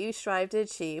is what you strive to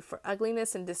achieve, for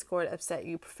ugliness and discord upset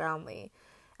you profoundly.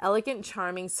 Elegant,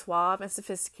 charming, suave, and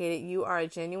sophisticated, you are a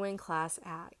genuine class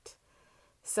act.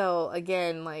 So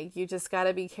again, like, you just got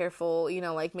to be careful,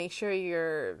 like, make sure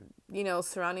you're,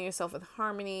 surrounding yourself with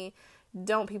harmony.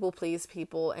 Don't people please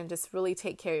people, and just really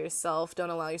take care of yourself.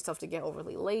 Don't allow yourself to get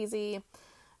overly lazy.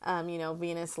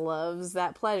 Venus loves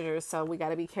that pleasure, so we got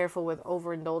to be careful with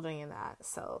overindulging in that.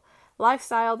 So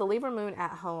lifestyle, the Libra moon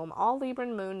at home. All Libra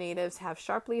moon natives have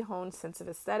sharply honed sense of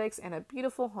aesthetics, and a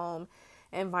beautiful home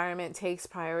environment takes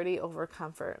priority over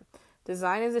comfort.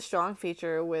 Design is a strong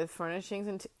feature, with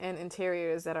furnishings and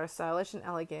interiors that are stylish and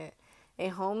elegant. A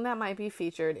home that might be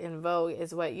featured in Vogue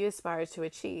is what you aspire to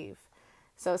achieve.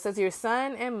 So it says your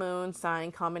sun and moon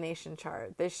sign combination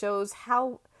chart. This shows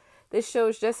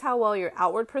just how well your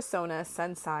outward persona,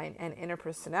 sun sign, and inner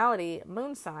personality,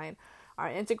 moon sign,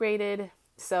 are integrated.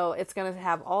 So it's going to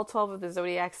have all 12 of the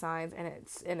zodiac signs,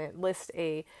 and it lists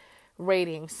a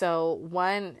rating. So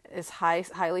 1 is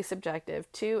highly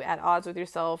subjective, 2 at odds with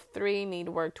yourself, 3 need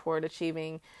work toward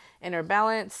achieving inner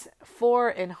balance,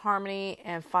 4 in harmony,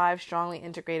 and 5 strongly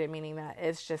integrated, meaning that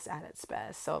it's just at its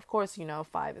best. So of course,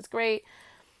 5 is great,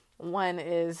 1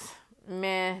 is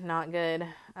meh, not good.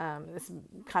 It's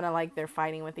kind of like they're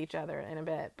fighting with each other in a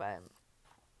bit, but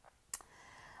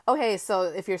okay, so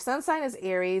if your sun sign is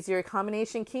Aries, your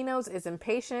combination keynotes is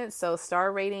impatient, so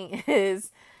star rating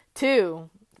is 2.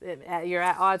 You're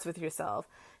at odds with yourself.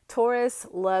 Taurus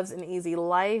loves an easy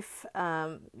life.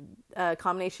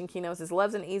 Combination keynotes is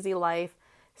loves an easy life.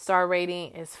 Star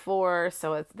rating is 4,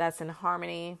 so that's in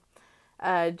harmony.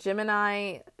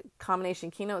 Gemini, combination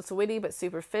keynotes witty but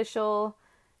superficial.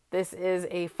 This is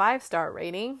a 5-star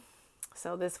rating,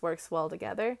 so this works well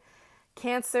together.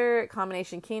 Cancer,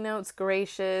 combination keynotes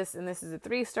gracious, and this is a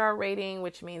 3-star rating,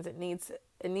 which means it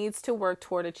needs to work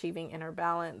toward achieving inner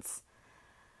balance.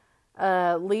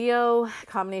 Leo,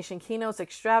 combination keynotes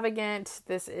extravagant.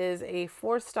 This is a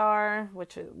 4-star,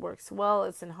 which works well.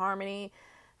 It's in harmony.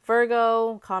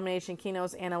 Virgo, combination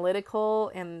keynotes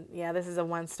analytical, and yeah, this is a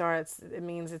 1-star. It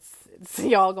means it's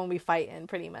y'all gonna be fighting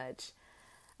pretty much.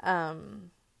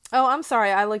 Oh, I'm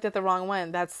sorry, I looked at the wrong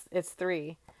one. It's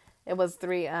 3. It was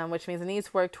 3, which means it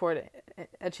needs work toward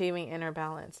achieving inner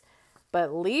balance.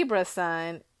 But Libra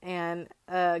sun and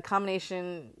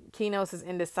combination keynotes is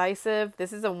indecisive.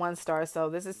 This is a 1-star, so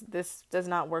this does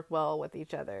not work well with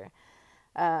each other.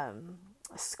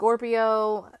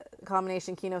 Scorpio,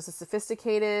 combination keynotes is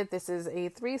sophisticated. This is a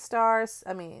 3-star.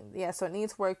 So it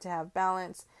needs work to have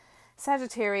balance.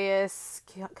 Sagittarius,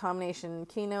 combination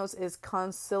keynotes is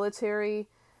conciliatory.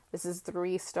 This is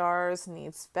 3 stars,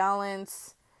 needs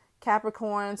balance.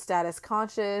 Capricorn, status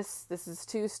conscious. This is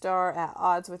 2-star, at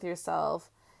odds with yourself.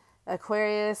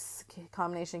 Aquarius,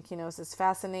 combination keynotes is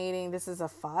fascinating. This is a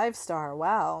 5-star.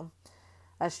 Wow.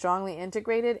 Strongly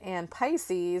integrated. And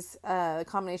Pisces,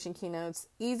 combination keynotes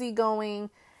easygoing.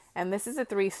 And this is a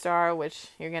 3-star, which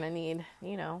you're going to need,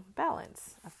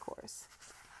 balance, of course.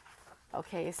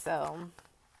 Okay, so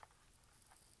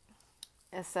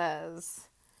it says,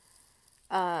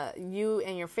 you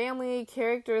and your family,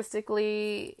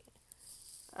 characteristically,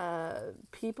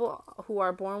 people who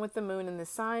are born with the moon in this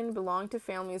sign belong to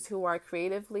families who are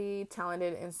creatively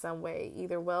talented in some way,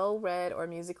 either well-read or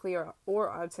musically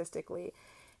or artistically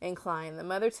inclined. The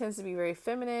mother tends to be very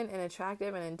feminine and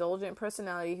attractive and indulgent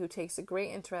personality who takes a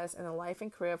great interest in the life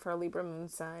and career of her Libra moon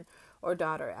son or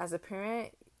daughter. As a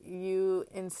parent, you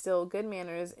instill good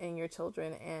manners in your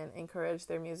children and encourage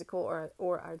their musical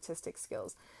or artistic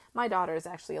skills. My daughter is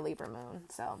actually a Libra moon,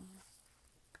 so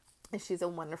she's a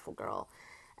wonderful girl.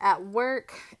 At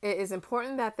work, it is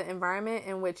important that the environment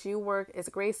in which you work is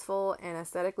graceful and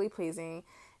aesthetically pleasing.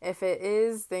 If it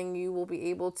is, then you will be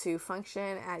able to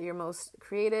function at your most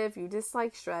creative. You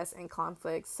dislike stress and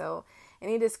conflict, so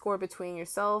any discord between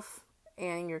yourself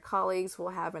and your colleagues will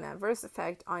have an adverse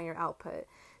effect on your output.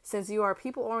 Since you are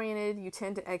people-oriented, you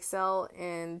tend to excel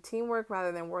in teamwork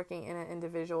rather than working in an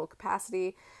individual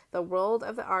capacity. The world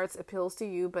of the arts appeals to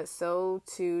you, but so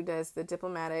too does the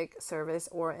diplomatic service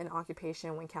or an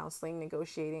occupation when counseling,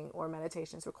 negotiating, or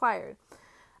meditation is required.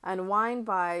 Unwind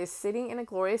by sitting in a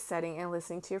glorious setting and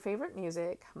listening to your favorite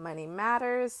music. Money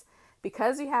matters.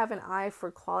 Because you have an eye for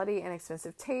quality and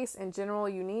expensive taste, in general,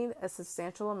 you need a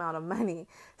substantial amount of money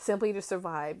simply to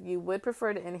survive. You would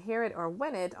prefer to inherit or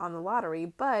win it on the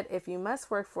lottery, but if you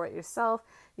must work for it yourself,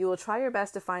 you will try your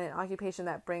best to find an occupation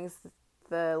that brings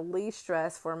the least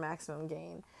stress for maximum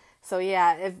gain. So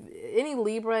yeah, if any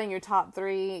Libra in your top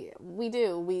 3, we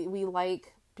do. We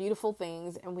like beautiful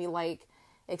things and we like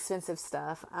expensive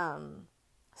stuff.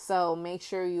 So make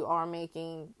sure you are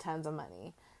making tons of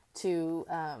money to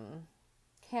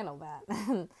handle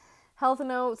that. Health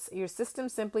notes: your system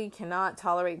simply cannot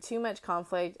tolerate too much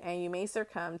conflict and you may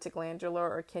succumb to glandular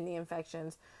or kidney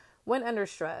infections when under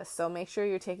stress. So make sure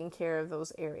you're taking care of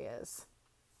those areas.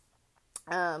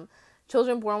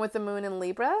 Children born with the moon in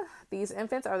Libra. These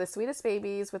infants are the sweetest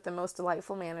babies with the most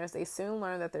delightful manners. They soon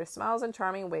learn that their smiles and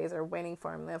charming ways are winning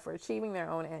formula for achieving their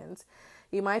own ends.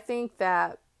 You might think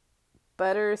that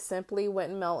butter simply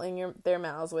wouldn't melt in their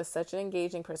mouths. With such an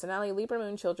engaging personality, Libra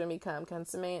moon children become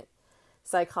consummate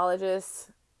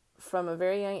psychologists from a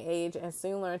very young age and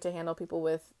soon learn to handle people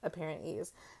with apparent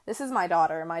ease. This is my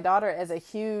daughter. My daughter is a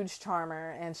huge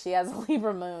charmer and she has a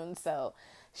Libra moon, so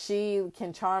she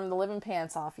can charm the living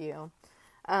pants off you.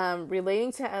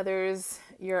 Relating to others,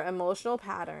 your emotional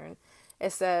pattern.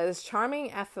 It says,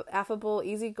 charming, affable,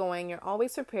 easygoing, you're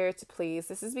always prepared to please.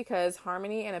 This is because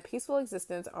harmony and a peaceful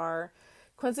existence are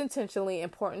quintessentially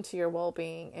important to your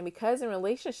well-being, and because in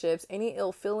relationships, any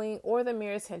ill feeling or the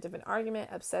merest hint of an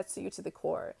argument upsets you to the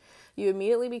core. You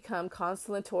immediately become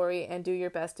conciliatory and do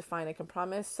your best to find a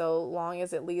compromise so long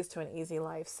as it leads to an easy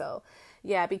life. So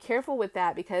yeah, be careful with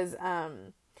that because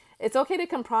it's okay to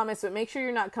compromise, but make sure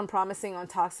you're not compromising on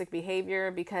toxic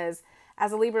behavior because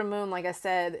as a Libra moon, like I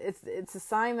said, it's a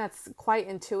sign that's quite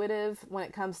intuitive when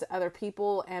it comes to other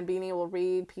people and being able to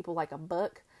read people like a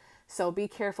book. So be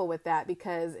careful with that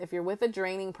because if you're with a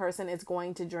draining person, it's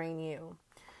going to drain you.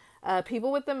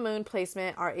 People with the moon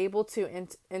placement are able to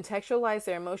intellectualize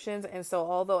their emotions, and so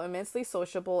although immensely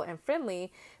sociable and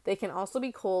friendly, they can also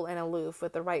be cold and aloof.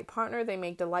 With the right partner, they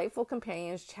make delightful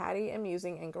companions, chatty,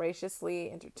 amusing, and graciously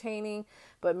entertaining,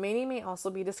 but many may also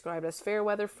be described as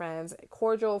fair-weather friends,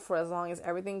 cordial for as long as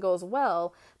everything goes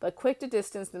well, but quick to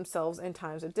distance themselves in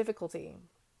times of difficulty.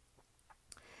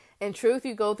 In truth,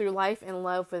 you go through life in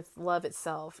love with love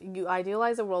itself. You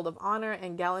idealize a world of honor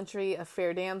and gallantry, of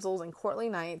fair damsels and courtly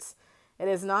knights. It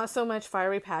is not so much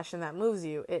fiery passion that moves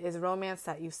you, it is romance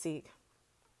that you seek.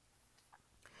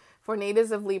 For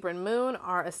natives of Libra moon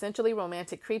are essentially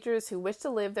romantic creatures who wish to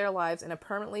live their lives in a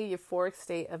permanently euphoric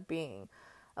state of being.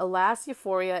 Alas,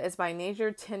 euphoria is by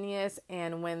nature tenuous,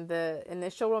 and when the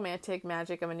initial romantic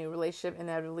magic of a new relationship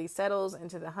inevitably settles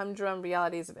into the humdrum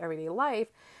realities of everyday life,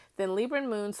 then Libra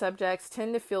moon subjects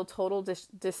tend to feel total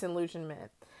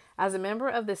disillusionment. As a member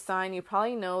of this sign, you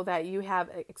probably know that you have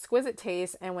exquisite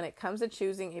taste, and when it comes to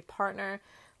choosing a partner,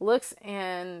 looks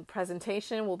and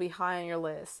presentation will be high on your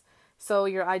list. So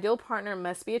your ideal partner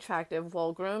must be attractive,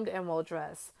 well-groomed, and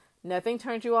well-dressed. Nothing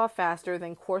turns you off faster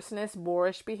than coarseness,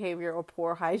 boorish behavior, or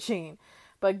poor hygiene.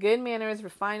 But good manners,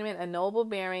 refinement, a noble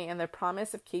bearing, and the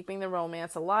promise of keeping the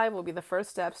romance alive will be the first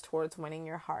steps towards winning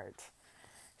your heart.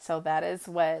 So that is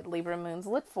what Libra moons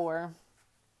look for.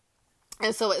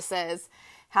 And so it says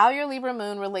how your Libra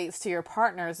moon relates to your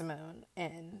partner's moon.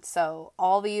 And so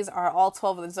all these are all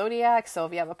 12 of the zodiac. So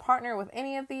if you have a partner with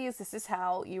any of these, this is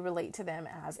how you relate to them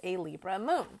as a Libra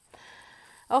moon.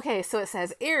 Okay, so it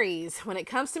says Aries. When it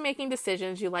comes to making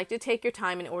decisions, you like to take your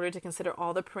time in order to consider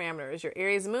all the parameters. Your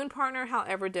Aries moon partner,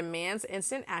 however, demands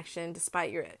instant action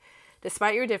despite your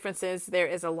Despite your differences, there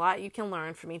is a lot you can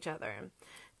learn from each other.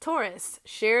 Taurus,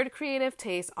 shared creative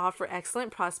tastes offer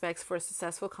excellent prospects for a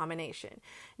successful combination.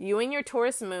 You and your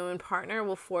Taurus moon partner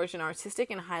will forge an artistic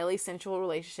and highly sensual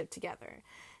relationship together.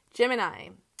 Gemini,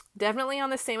 definitely on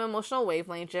the same emotional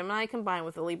wavelength, Gemini combined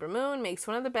with the Libra moon makes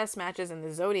one of the best matches in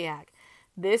the zodiac.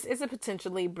 This is a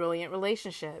potentially brilliant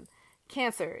relationship.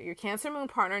 Cancer, your Cancer moon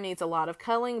partner needs a lot of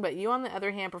cuddling, but you on the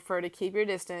other hand prefer to keep your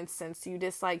distance since you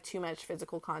dislike too much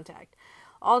physical contact.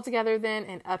 Altogether then,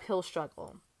 an uphill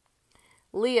struggle.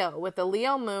 Leo, with the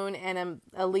Leo moon and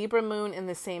a Libra moon in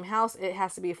the same house, it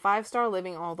has to be 5-star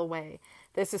living all the way.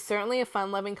 This is certainly a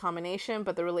fun-loving combination,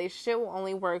 but the relationship will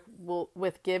only work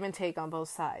with give and take on both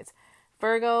sides.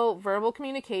 Virgo, verbal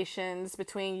communications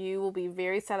between you will be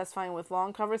very satisfying with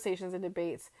long conversations and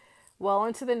debates well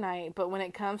into the night, but when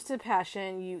it comes to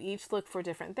passion, you each look for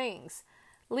different things.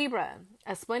 Libra,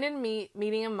 a splendid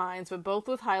meeting of minds, but both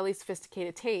with highly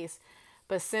sophisticated tastes.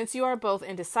 But since you are both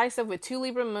indecisive with 2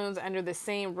 Libra moons under the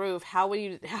same roof, how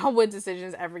would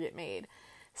decisions ever get made?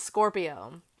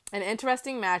 Scorpio, an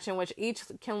interesting match in which each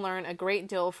can learn a great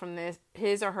deal from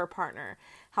his or her partner.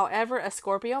 However, a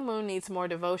Scorpio moon needs more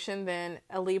devotion than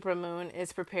a Libra moon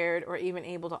is prepared or even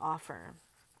able to offer.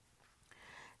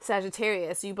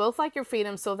 Sagittarius, you both like your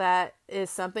freedom, so that is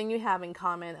something you have in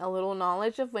common. A little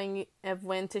knowledge of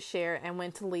when to share and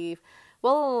when to leave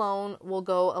well alone will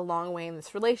go a long way in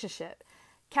this relationship.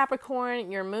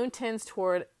 Capricorn, your moon tends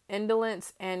toward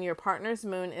indolence and your partner's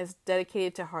moon is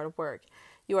dedicated to hard work.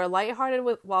 You are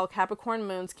lighthearted while Capricorn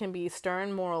moons can be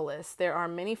stern moralists. There are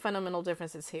many fundamental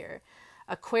differences here.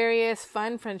 Aquarius,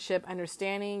 fun, friendship,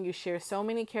 understanding. You share so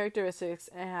many characteristics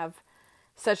and have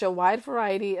such a wide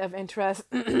variety of interests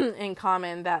in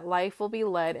common that life will be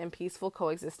led in peaceful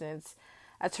coexistence.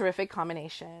 A terrific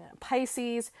combination.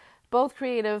 Pisces, both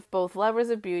creative, both lovers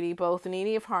of beauty, both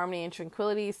needy of harmony and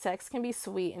tranquility. Sex can be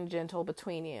sweet and gentle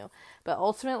between you, but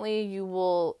ultimately you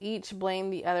will each blame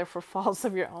the other for faults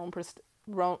of your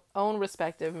own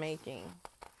respective making.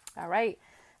 All right,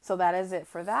 so that is it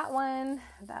for that one,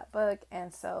 that book.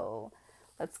 And so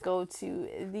let's go to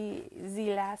the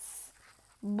last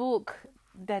book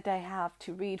that I have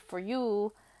to read for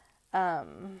you.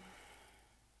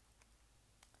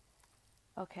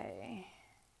 Okay.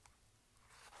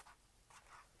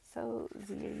 So,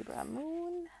 the Libra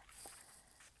moon.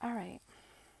 All right.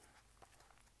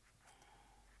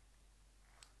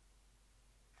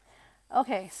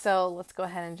 Okay, so let's go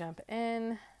ahead and jump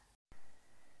in.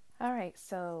 All right,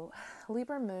 so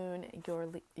Libra moon,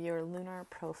 your lunar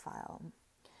profile.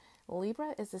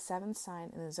 Libra is the 7th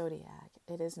sign in the zodiac.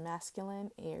 It is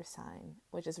masculine air sign,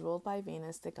 which is ruled by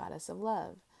Venus, the goddess of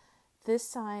love. This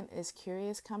sign is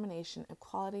curious combination of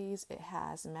qualities. It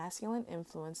has masculine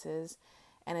influences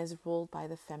and is ruled by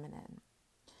the feminine.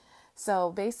 So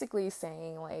basically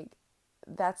saying like,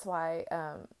 that's why,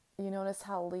 you notice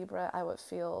how I would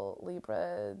feel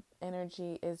Libra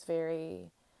energy is very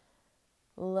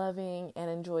loving and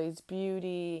enjoys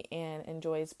beauty and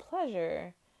enjoys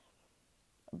pleasure.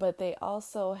 But they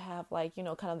also have like,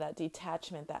 kind of that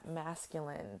detachment, that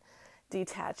masculine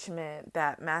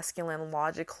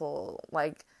logical,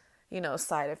 like,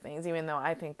 side of things, even though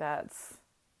I think that's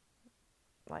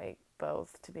like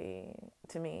both to me,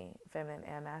 feminine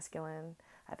and masculine.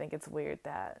 I think it's weird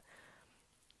that,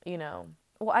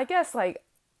 well, I guess like,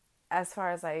 as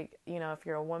far as like, if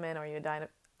you're a woman or you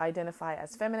identify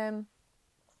as feminine,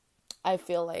 I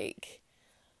feel like,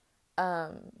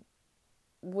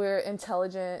 we're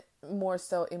intelligent more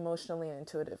so emotionally and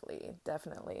intuitively,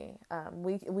 definitely.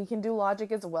 We can do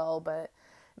logic as well, but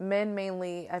men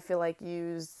mainly, I feel like,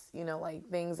 use, like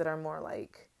things that are more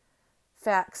like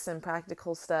facts and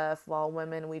practical stuff, while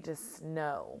women, we just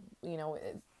know,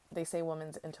 they say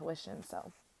women's intuition.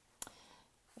 So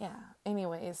yeah,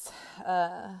 anyways,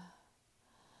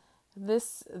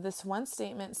 this one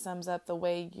statement sums up the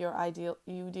way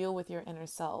you deal with your inner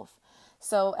self.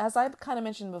 So as I kind of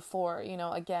mentioned before,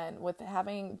 again, with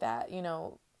having that,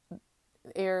 the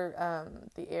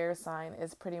air sign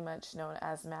is pretty much known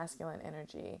as masculine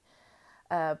energy.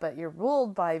 But you're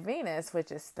ruled by Venus,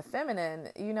 which is the feminine.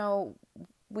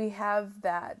 We have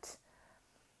that,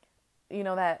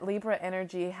 that Libra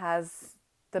energy has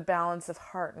the balance of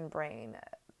heart and brain.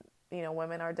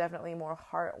 Women are definitely more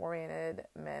heart-oriented.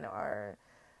 Men are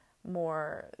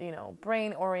more,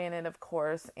 brain-oriented, of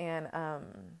course. And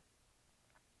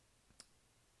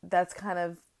that's kind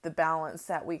of the balance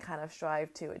that we kind of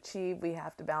strive to achieve. We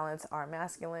have to balance our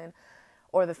masculine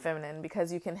or the feminine,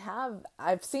 because you can have,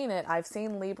 I've seen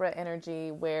Libra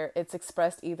energy where it's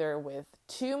expressed either with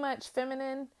too much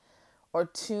feminine or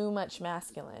too much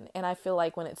masculine. And I feel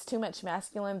like when it's too much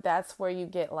masculine, that's where you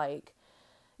get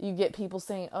people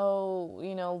saying, oh,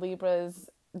 Libras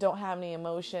don't have any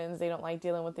emotions. They don't like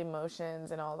dealing with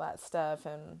emotions and all that stuff.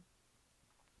 And,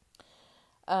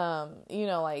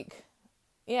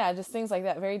 just things like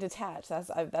that. Very detached. That's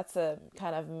a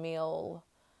kind of male,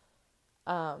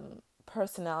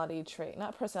 personality trait,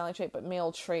 not personality trait, but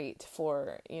male trait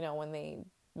for, when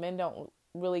men don't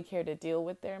really care to deal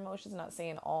with their emotions. Not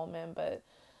saying all men, but,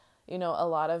 a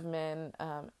lot of men,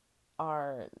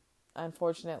 are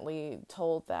unfortunately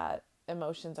told that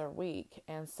emotions are weak.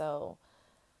 And so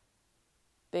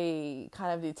they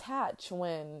kind of detach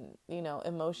when,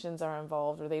 emotions are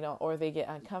involved, or they get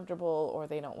uncomfortable, or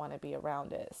they don't want to be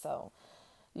around it. So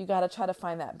you got to try to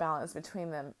find that balance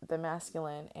between the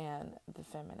masculine and the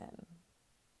feminine.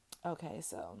 Okay,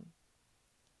 so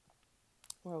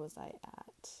where was I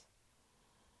at?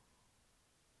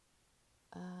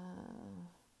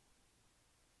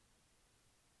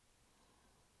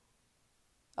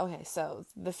 Okay, so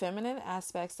the feminine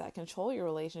aspects that control your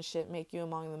relationship make you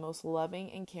among the most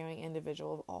loving and caring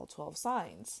individual of all 12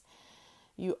 signs.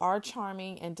 You are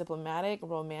charming and diplomatic,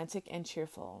 romantic, and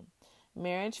cheerful.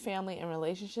 Marriage, family, and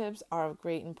relationships are of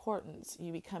great importance.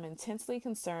 You become intensely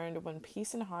concerned when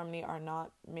peace and harmony are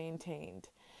not maintained.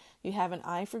 You have an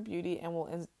eye for beauty and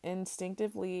will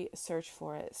instinctively search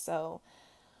for it. So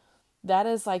that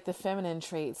is like the feminine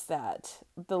traits that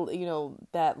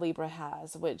that Libra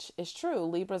has, which is true.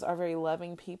 Libras are very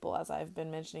loving people, as I've been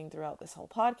mentioning throughout this whole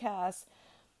podcast.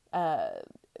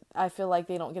 I feel like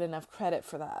they don't get enough credit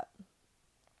for that.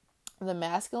 The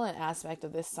masculine aspect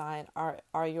of this sign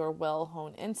are your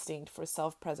well-honed instinct for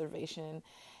self-preservation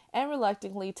and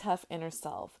reluctantly tough inner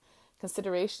self.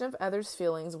 Consideration of others'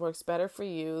 feelings works better for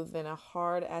you than a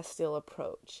hard-as-steel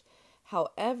approach.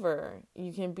 However,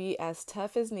 you can be as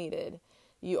tough as needed.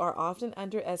 You are often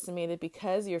underestimated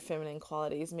because your feminine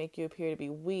qualities make you appear to be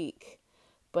weak,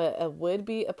 but a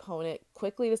would-be opponent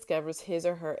quickly discovers his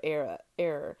or her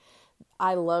error.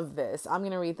 I love this. I'm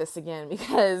going to read this again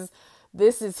because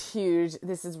this is huge.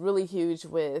 This is really huge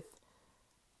with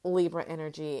Libra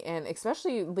energy, and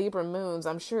especially Libra moons.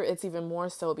 I'm sure it's even more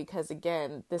so because,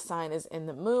 again, this sign is in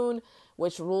the moon,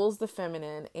 which rules the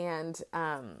feminine and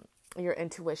your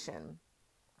intuition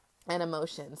and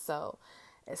emotion. So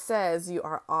it says you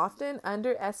are often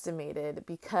underestimated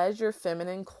because your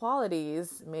feminine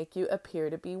qualities make you appear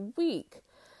to be weak,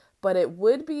 but a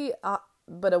would-be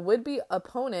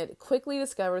opponent quickly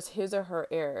discovers his or her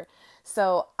error.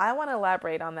 So I want to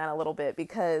elaborate on that a little bit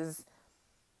because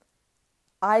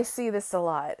I see this a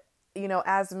lot.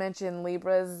 As mentioned,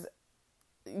 Libras,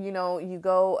 you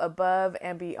go above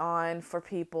and beyond for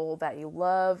people that you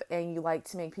love, and you like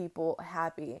to make people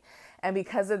happy. And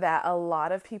because of that, a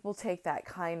lot of people take that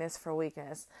kindness for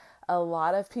weakness. A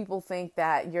lot of people think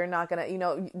that you're not going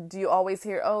to, do you always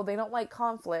hear, oh, they don't like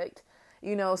conflict,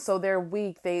 so they're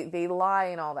weak, they lie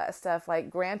and all that stuff. Like,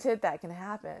 granted, that can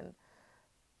happen.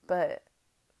 But,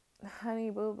 honey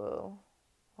boo boo,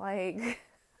 like...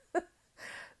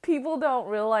 people don't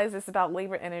realize this about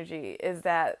Libra energy, is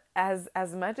that as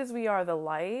much as we are the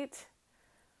light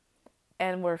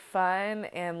and we're fun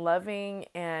and loving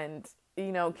and,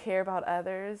 care about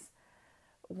others,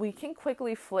 we can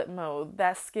quickly flip mode.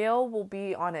 That scale will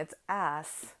be on its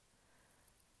ass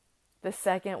the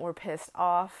second we're pissed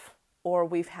off or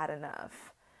we've had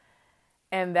enough.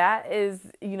 And that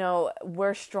is,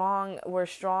 we're strong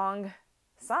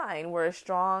sign. We're a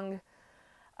strong,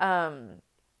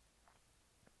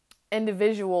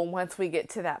 individual once we get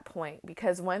to that point.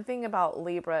 Because one thing about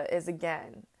Libra is,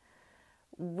 again,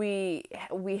 we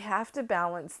have to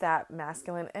balance that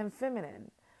masculine and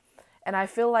feminine. And I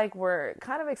feel like we're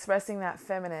kind of expressing that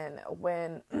feminine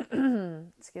when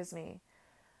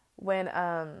when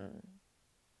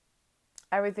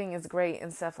everything is great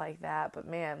and stuff like that. But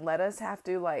man, let us have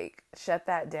to shut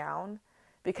that down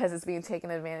because it's being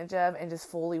taken advantage of, and just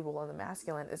fully rule in the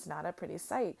masculine. It's not a pretty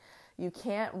sight. You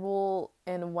can't rule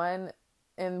in the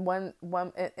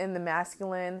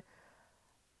masculine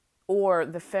or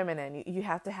the feminine. You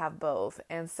have to have both.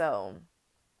 And so,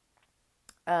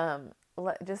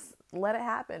 let it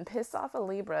happen. Piss off a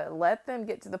Libra. Let them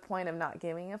get to the point of not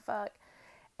giving a fuck,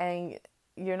 and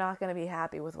you're not going to be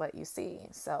happy with what you see.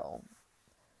 So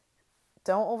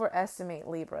don't overestimate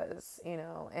Libras,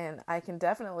 and I can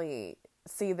definitely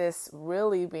see this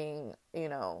really being,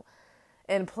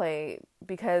 in play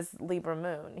because Libra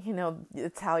moon,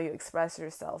 it's how you express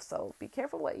yourself. So be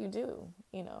careful what you do,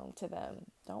 to them.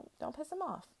 Don't piss them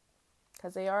off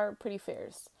because they are pretty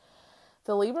fierce.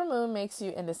 The Libra moon makes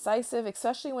you indecisive,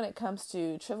 especially when it comes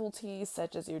to trivialities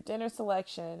such as your dinner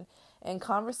selection. In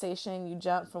conversation, you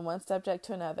jump from one subject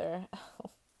to another.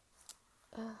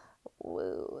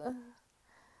 Woo.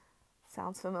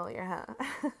 Sounds familiar, huh?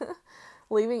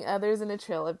 Leaving others in a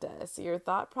trail of dust. Your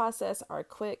thought process are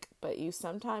quick, but you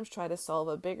sometimes try to solve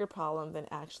a bigger problem than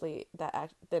actually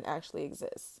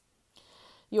exists.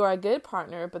 You are a good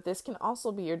partner, but this can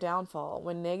also be your downfall.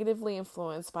 When negatively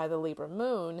influenced by the Libra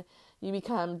moon, you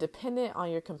become dependent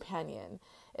on your companion.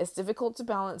 It's difficult to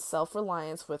balance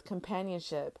self-reliance with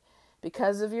companionship.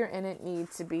 Because of your innate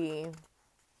need to be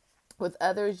with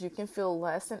others, you can feel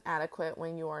less than adequate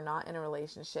when you are not in a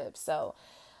relationship. So,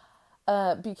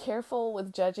 be careful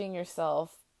with judging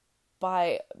yourself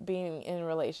by being in a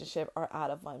relationship or out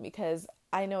of one, because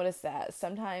I noticed that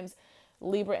sometimes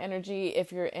Libra energy,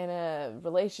 if you're in a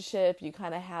relationship, you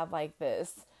kind of have like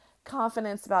this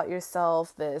confidence about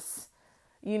yourself, this,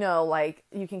 like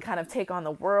you can kind of take on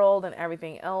the world and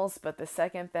everything else. But the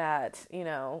second that,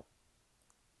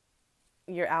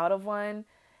 you're out of one,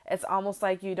 it's almost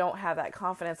like you don't have that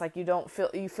confidence. Like you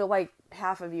feel like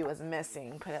half of you is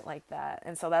missing, put it like that.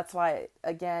 And so that's why,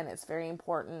 again, it's very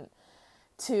important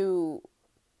to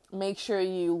make sure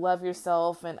you love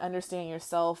yourself and understand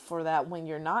yourself, for that when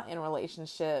you're not in a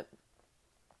relationship,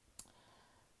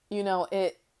 you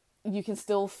can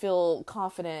still feel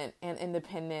confident and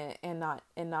independent and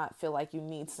not feel like you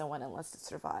need someone unless to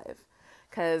survive.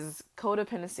 Because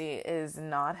codependency is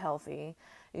not healthy.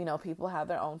 People have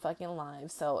their own fucking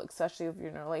lives. So especially if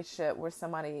you're in a relationship where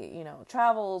somebody,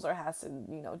 travels or has to,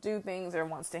 do things or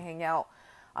wants to hang out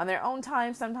on their own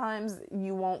time, sometimes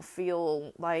you won't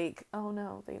feel like, oh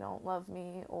no, they don't love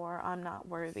me or I'm not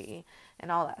worthy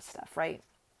and all that stuff, right?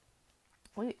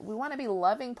 We want to be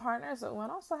loving partners, but we want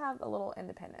to also have a little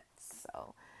independence.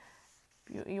 So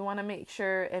you want to make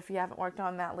sure, if you haven't worked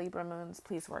on that, Libra moons,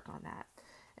 please work on that.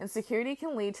 Insecurity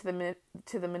can lead to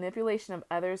the manipulation of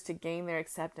others to gain their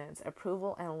acceptance,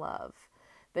 approval, and love.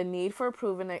 The need for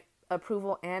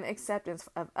approval and acceptance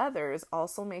of others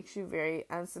also makes you very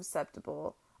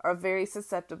susceptible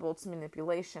to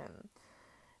manipulation.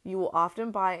 You will often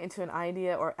buy into an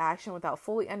idea or action without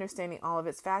fully understanding all of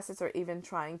its facets or even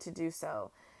trying to do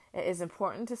so. It is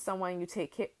important to someone you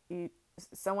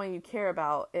care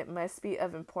about. It must be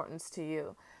of importance to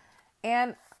you.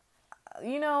 And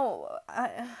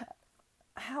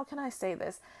how can I say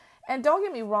this? And don't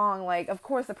get me wrong, like, of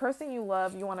course, the person you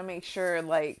love, you want to make sure,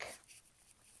 like,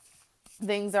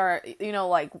 things are,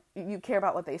 like, you care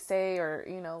about what they say or,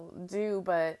 do,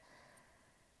 but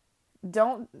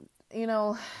don't,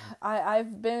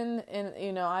 I've been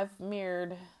in, I've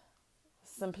mirrored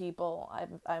some people.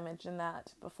 I mentioned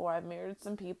that before. I've mirrored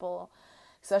some people,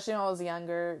 especially when I was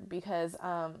younger, because,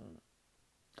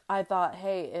 I thought,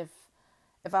 hey,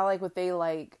 if I like what they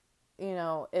like,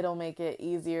 it'll make it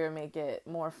easier, make it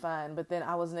more fun. But then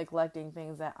I was neglecting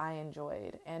things that I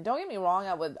enjoyed. And don't get me wrong,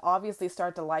 I would obviously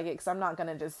start to like it, because I'm not going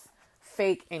to just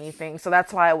fake anything. So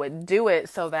that's why I would do it,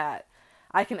 so that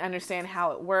I can understand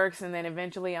how it works. And then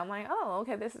eventually I'm like, oh,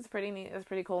 okay, this is pretty neat. It's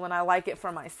pretty cool. And I like it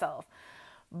for myself.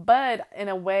 But in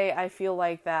a way, I feel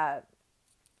like that,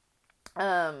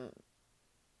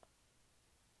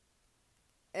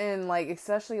 and like,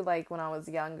 especially like when I was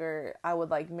younger, I would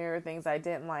like mirror things I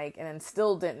didn't like and then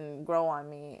still didn't grow on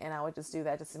me. And I would just do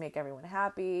that just to make everyone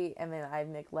happy. And then I'd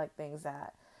neglect things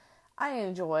that I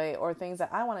enjoy, or things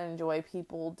that I want to enjoy,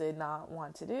 people did not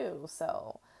want to do.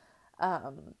 So,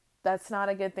 that's not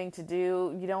a good thing to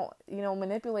do.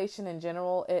 Manipulation in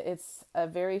general, it's a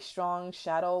very strong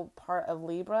shadow part of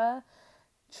Libra.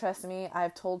 Trust me,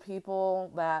 I've told people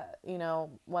that,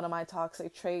 one of my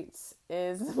toxic traits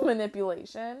is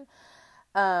manipulation.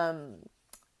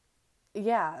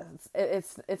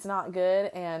 It's not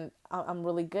good, and I'm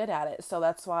really good at it. So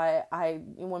that's why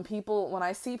when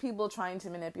I see people trying to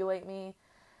manipulate me,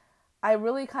 I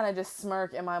really kind of just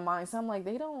smirk in my mind. So I'm like,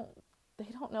 they don't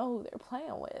know who they're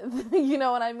playing with. You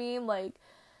know what I mean? Like,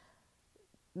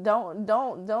 don't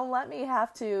let me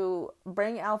have to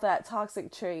bring out that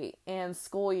toxic trait and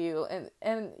school you. And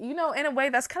in a way,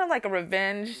 that's kind of like a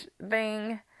revenge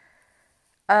thing.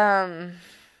 Gosh,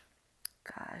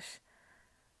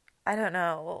 I don't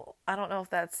know if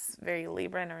that's very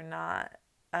Libran or not,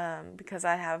 because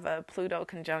I have a Pluto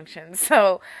conjunction,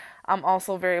 so I'm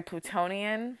also very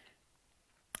Plutonian.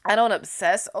 I don't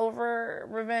obsess over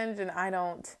revenge, and I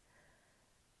don't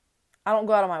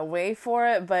go out of my way for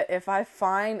it, but if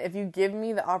you give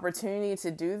me the opportunity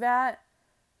to do that,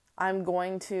 I'm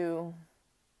going to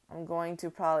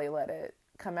probably let it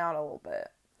come out a little bit.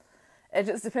 It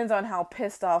just depends on how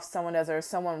pissed off someone is, or if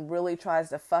someone really tries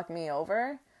to fuck me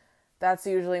over, that's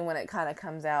usually when it kind of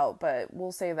comes out. But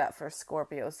we'll save that for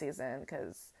Scorpio season,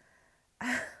 because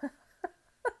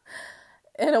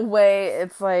in a way,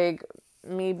 it's like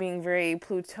me being very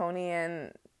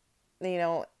Plutonian,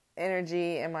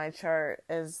 energy in my chart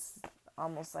is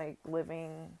almost like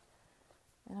living,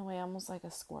 in a way, almost like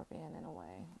a scorpion in a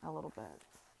way, a little bit.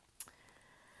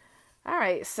 All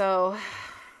right, so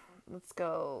let's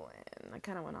go. And I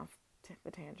kind of went off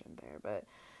the tangent there, but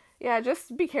yeah,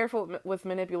 just be careful with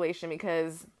manipulation,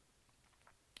 because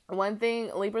one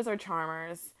thing, Libras are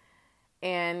charmers,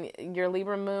 and your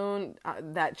Libra moon,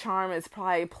 that charm is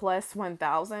probably plus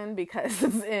 1,000 because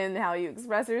it's in how you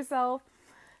express yourself.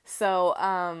 So,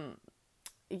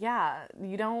 yeah,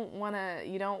 you don't want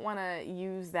to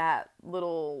use that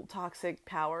little toxic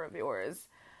power of yours.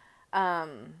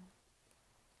 And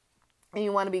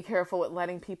you want to be careful with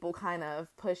letting people kind of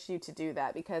push you to do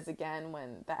that, because again,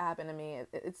 when that happened to me,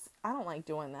 I don't like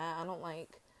doing that. I don't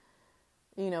like,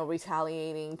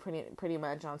 retaliating pretty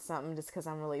much on something just because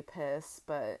I'm really pissed,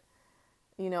 but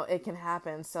it can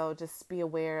happen. So just be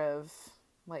aware of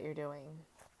what you're doing.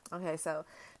 Okay. So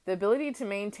the ability to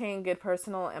maintain good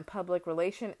personal and public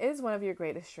relation is one of your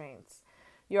greatest strengths.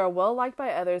 You are well liked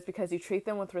by others because you treat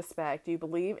them with respect. You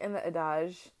believe in the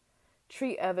adage,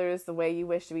 treat others the way you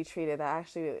wish to be treated. That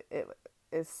actually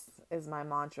is my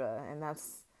mantra, and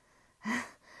that's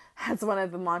one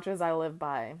of the mantras I live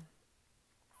by.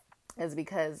 Is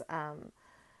because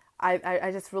I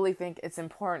just really think it's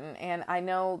important, and I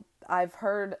know I've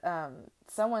heard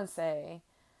someone say,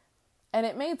 and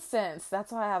it made sense.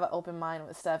 That's why I have an open mind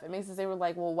with stuff. It makes sense. They were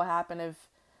like, well, what happened if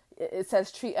it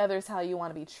says treat others how you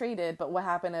want to be treated, but what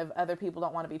happened if other people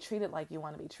don't want to be treated like you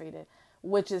want to be treated?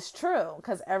 Which is true,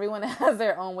 because everyone has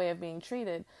their own way of being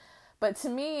treated. But to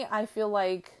me, I feel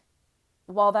like,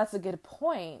 while that's a good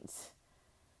point,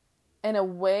 in a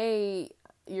way,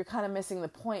 you're kind of missing the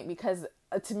point, because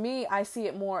to me, I see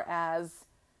it more as,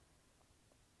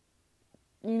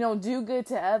 do good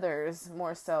to others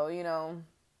more so,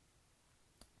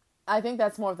 I think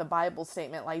that's more of the Bible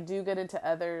statement, like do good unto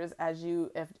others as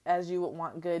you would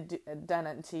want good done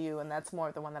unto you. And that's more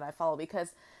of the one that I follow,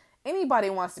 because anybody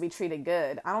wants to be treated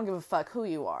good. I don't give a fuck who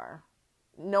you are.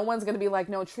 No one's going to be like,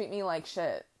 no, treat me like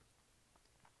shit.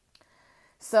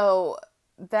 So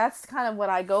that's kind of what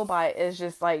I go by, is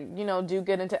just like, do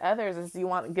good unto others as you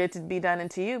want good to be done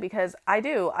unto you, because I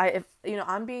do. If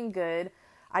I'm being good,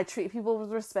 I treat people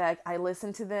with respect. I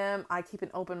listen to them. I keep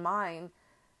an open mind.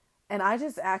 And I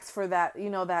just ask for that,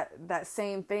 that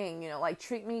same thing, like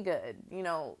treat me good,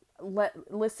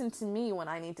 listen to me when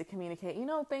I need to communicate,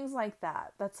 things like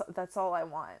that. That's all I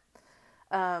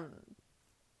want.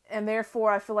 And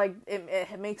therefore I feel like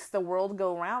it makes the world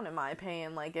go round, in my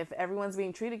opinion. Like if everyone's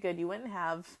being treated good, you wouldn't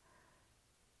have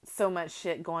so much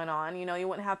shit going on. You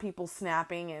wouldn't have people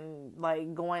snapping and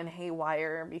like going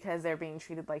haywire because they're being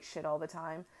treated like shit all the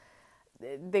time.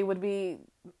 They would be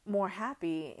more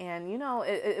happy, and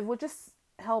it would just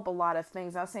help a lot of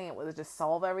things. I'm not saying it would just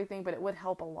solve everything, but it would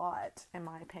help a lot, in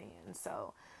my opinion.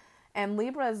 So, and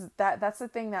Libras, that's the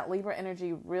thing that Libra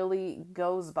energy really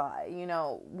goes by.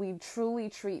 We truly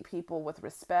treat people with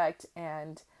respect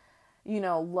and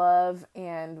love,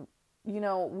 and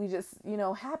we just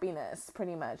happiness,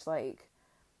 pretty much, like.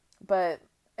 But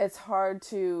it's hard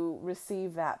to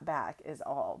receive that back is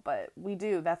all, but we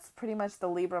do. That's pretty much the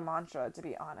Libra mantra, to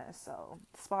be honest. So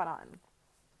spot on.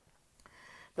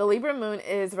 The Libra moon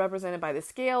is represented by the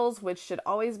scales, which should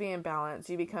always be in balance.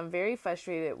 You become very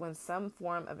frustrated when some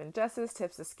form of injustice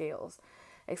tips the scales,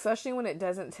 especially when it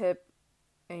doesn't tip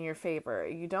in your favor.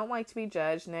 You don't like to be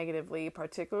judged negatively,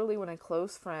 particularly when a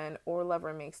close friend or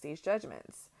lover makes these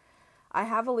judgments. I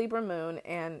have a Libra moon,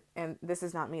 and this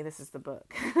is not me, this is the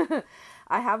book.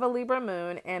 I have a Libra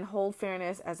moon and hold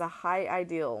fairness as a high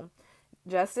ideal.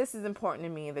 Justice is important to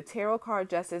me. The tarot card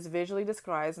Justice visually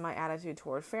describes my attitude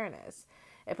toward fairness.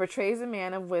 It portrays a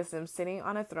man of wisdom sitting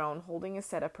on a throne holding a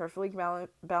set of perfectly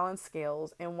balanced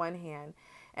scales in one hand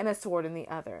and a sword in the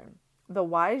other. The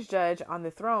wise judge on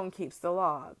the throne keeps the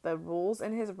law. The rules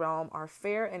in his realm are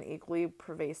fair and equally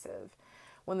pervasive.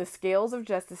 When the scales of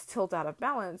justice tilt out of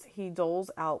balance, he doles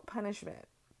out punishment.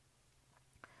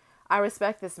 I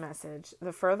respect this message.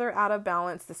 The further out of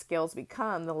balance the scales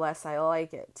become, the less I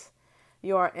like it.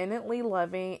 You are innately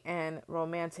loving and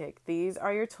romantic. These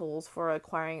are your tools for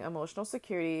acquiring emotional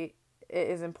security. It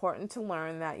is important to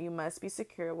learn that you must be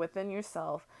secure within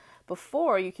yourself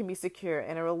before you can be secure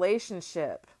in a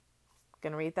relationship. I'm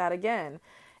going to read that again.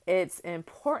 It's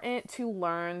important to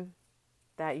learn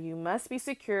that you must be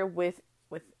secure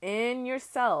within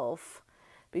yourself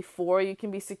before you can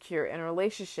be secure in a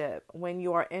relationship. When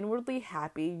you are inwardly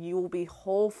happy, you will be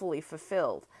wholly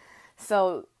fulfilled.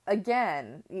 So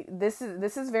again, this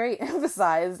is very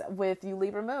emphasized with you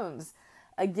Libra moons.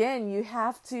 Again, you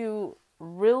have to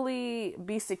really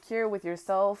be secure with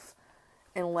yourself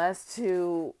unless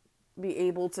to be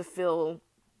able to feel,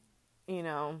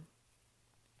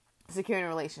 secure in a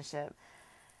relationship.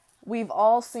 We've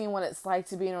all seen what it's like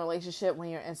to be in a relationship when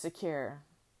you're insecure.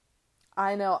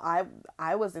 I know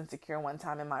I was insecure one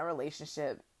time in my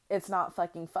relationship. It's not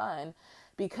fucking fun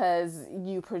because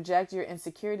you project your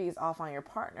insecurities off on your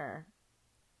partner,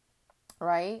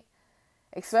 right?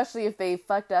 Especially if they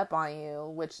fucked up on you,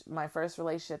 which my first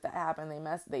relationship that happened,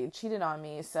 they cheated on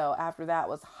me. So after that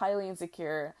was highly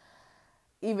insecure.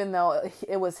 Even though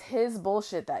it was his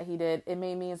bullshit that he did, it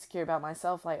made me insecure about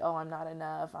myself. Like, oh, I'm not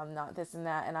enough. I'm not this and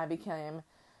that. And I became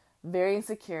very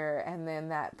insecure. And then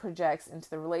that projects into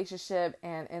the relationship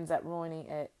and ends up ruining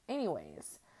it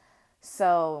anyways.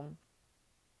 So,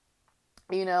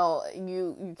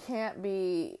 you can't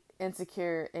be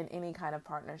insecure in any kind of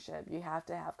partnership. You have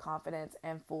to have confidence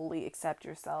and fully accept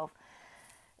yourself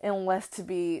unless to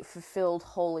be fulfilled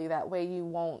wholly. That way you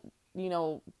won't,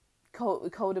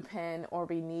 codependent or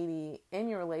be needy in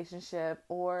your relationship,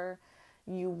 or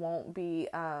you won't be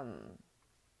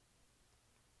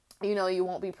you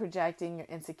won't be projecting your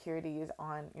insecurities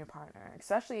on your partner.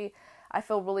 Especially, I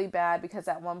feel really bad because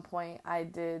at one point I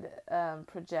did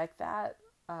project that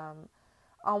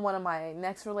on one of my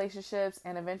next relationships,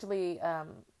 and eventually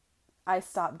I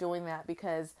stopped doing that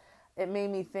because it made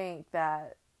me think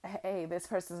that, hey, this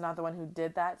person's not the one who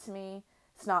did that to me.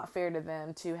 It's not fair to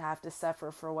them to have to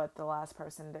suffer for what the last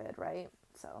person did, right?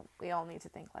 So we all need to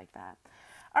think like that.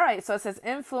 All right, so it says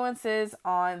influences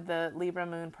on the Libra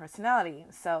moon personality.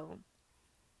 So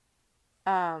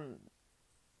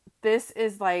this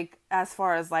is like as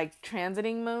far as like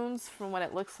transiting moons from what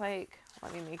it looks like.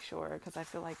 Let me make sure because I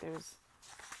feel like there's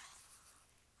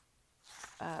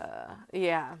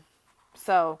yeah.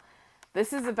 So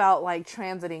this is about like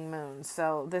transiting moons.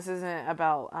 So this isn't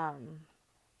about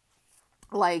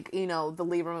the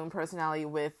Libra moon personality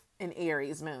with an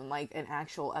Aries moon, like an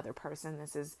actual other person.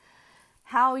 This is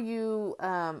how you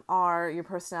your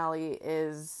personality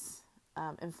is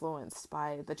influenced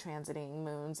by the transiting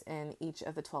moons in each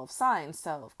of the 12 signs.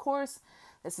 So, of course,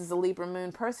 this is the Libra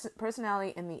moon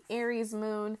personality in the Aries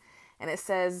moon, and it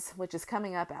says, which is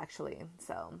coming up actually.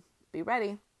 So, be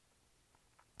ready.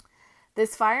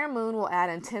 This fire moon will add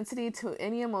intensity to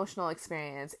any emotional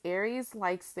experience. Aries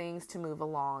likes things to move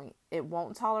along. It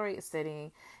won't tolerate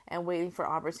sitting and waiting for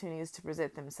opportunities to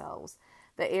present themselves.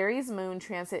 The Aries moon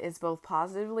transit is both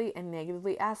positively and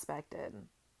negatively aspected.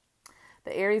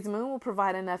 The Aries moon will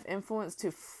provide enough influence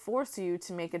to force you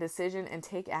to make a decision and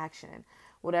take action.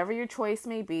 Whatever your choice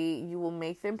may be, you will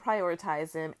make them,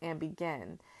 prioritize them, and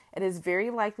begin. It is very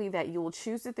likely that you will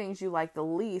choose the things you like the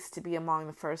least to be among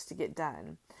the first to get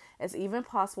done. It's even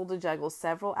possible to juggle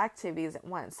several activities at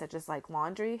once, such as like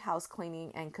laundry, house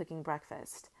cleaning, and cooking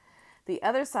breakfast. The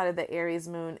other side of the Aries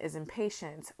moon is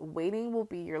impatience. Waiting will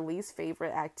be your least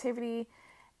favorite activity,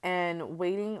 and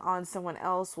waiting on someone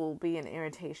else will be an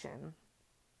irritation.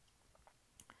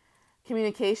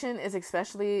 Communication is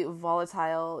especially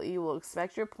volatile. You will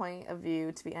expect your point of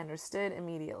view to be understood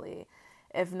immediately.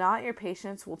 If not, your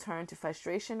patience will turn to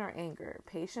frustration or anger.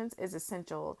 Patience is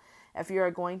essential if you are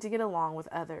going to get along with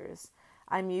others.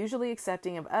 I'm usually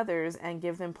accepting of others and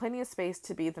give them plenty of space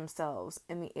to be themselves.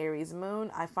 In the Aries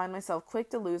moon, I find myself quick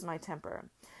to lose my temper.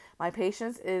 My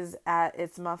patience is at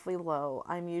its monthly low.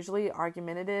 I'm usually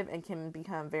argumentative and can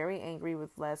become very angry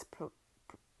with less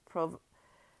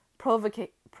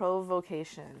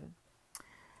provocation.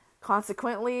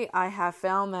 Consequently, I have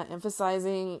found that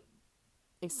emphasizing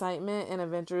excitement and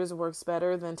adventures works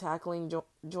better than tackling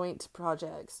joint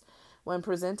projects. When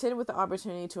presented with the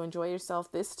opportunity to enjoy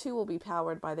yourself, this too will be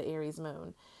powered by the Aries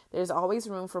moon. There's always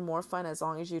room for more fun as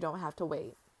long as you don't have to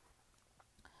wait.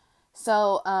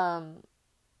 So,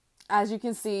 as you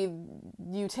can see,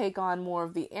 you take on more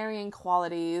of the Arian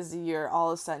qualities. You're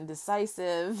all of a sudden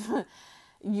decisive.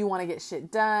 You want to get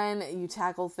shit done. You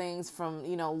tackle things from,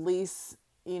 least,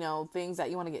 things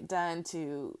that you want to get done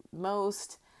to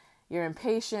most. You're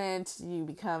impatient. You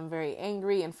become very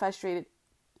angry and frustrated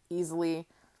easily.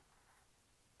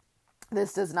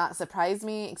 This does not surprise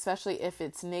me, especially if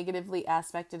it's negatively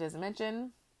aspected as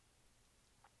mentioned.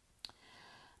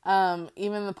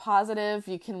 Even the positive,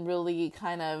 you can really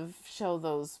kind of show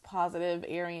those positive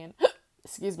Arian,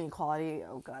 quality.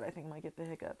 Oh God, I think I might get the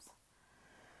hiccups.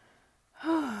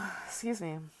 Excuse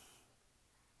me.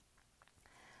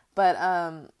 But,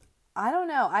 I don't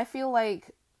know. I feel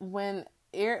like when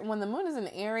the moon is in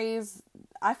Aries,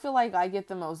 I feel like I get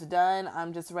the most done.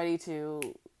 I'm just ready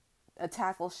to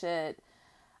tackle shit.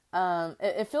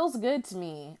 It feels good to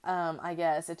me. I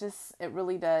guess it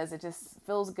really does. It just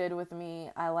feels good with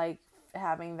me. I like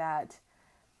having that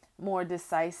more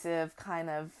decisive kind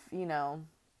of,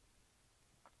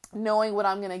 knowing what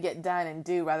I'm going to get done and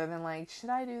do rather than like, should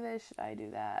I do this? Should I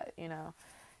do that?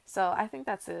 So I think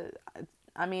that's it.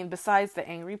 I mean, besides the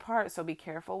angry part, so be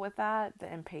careful with that,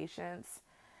 the impatience.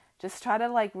 Just try to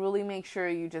like really make sure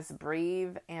you just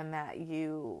breathe and that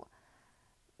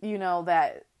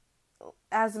that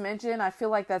as mentioned, I feel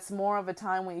like that's more of a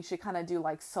time when you should kind of do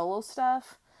like solo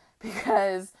stuff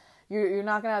because you're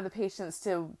not going to have the patience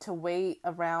to wait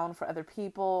around for other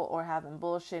people or have them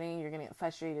bullshitting. You're going to get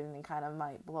frustrated and it kind of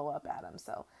might blow up at them.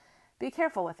 So be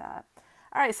careful with that.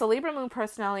 All right, so Libra moon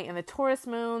personality and the Taurus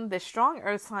moon. The strong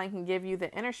earth sign can give you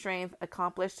the inner strength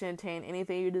accomplished to attain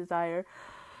anything you desire.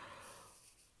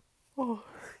 Oh,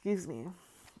 excuse me.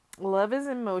 Love is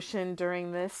in motion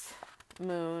during this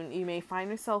moon. You may find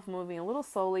yourself moving a little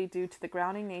slowly due to the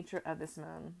grounding nature of this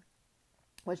moon,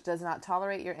 which does not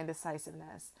tolerate your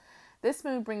indecisiveness. This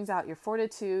moon brings out your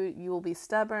fortitude. You will be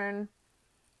stubborn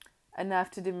enough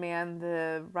to demand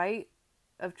the right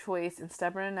of choice and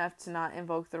stubborn enough to not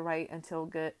invoke the right until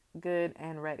good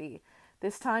and ready.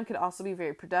 This time could also be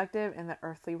very productive in the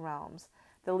earthly realms.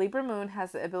 The Libra moon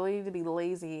has the ability to be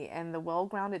lazy, and the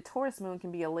well-grounded Taurus moon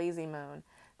can be a lazy moon.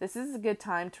 This is a good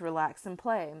time to relax and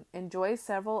play. Enjoy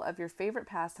several of your favorite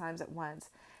pastimes at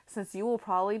once, since you will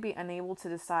probably be unable to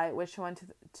decide which one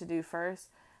to do first.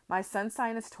 My sun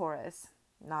sign is Taurus.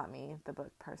 Not me, the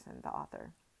book person, the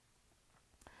author.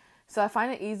 So I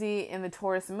find it easy in the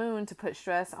Taurus moon to put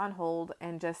stress on hold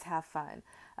and just have fun.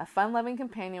 A fun-loving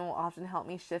companion will often help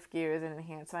me shift gears and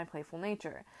enhance my playful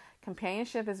nature.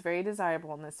 Companionship is very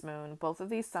desirable in this moon. Both of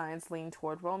these signs lean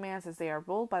toward romance as they are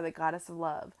ruled by the goddess of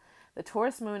love. The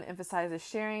Taurus moon emphasizes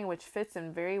sharing, which fits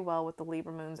in very well with the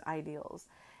Libra moon's ideals.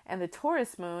 And the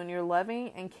Taurus moon, your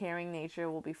loving and caring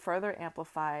nature will be further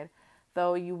amplified,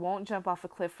 though you won't jump off a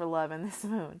cliff for love in this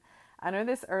moon. Under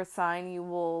this earth sign, you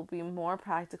will be more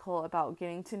practical about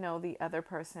getting to know the other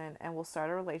person and will start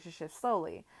a relationship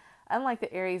slowly. Unlike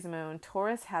the Aries moon,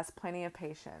 Taurus has plenty of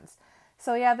patience.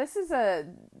 So yeah, this is a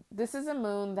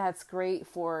moon that's great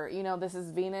for, this is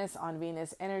Venus on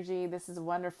Venus energy. This is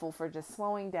wonderful for just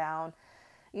slowing down,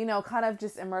 kind of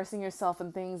just immersing yourself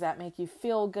in things that make you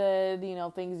feel good,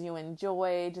 things you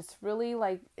enjoy. Just really,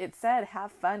 like it said,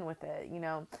 have fun with it,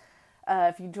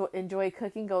 If you enjoy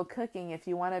cooking, go cooking. If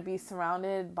you want to be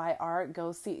surrounded by art,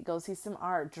 go see some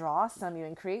art. Draw some,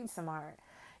 and create some art.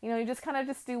 You just kind of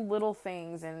just do little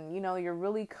things, and you're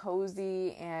really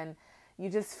cozy, and you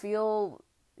just feel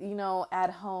at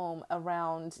home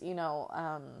around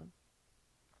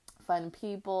fun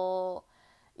people.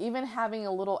 Even having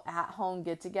a little at-home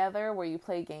get-together where you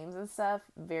play games and stuff,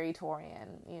 very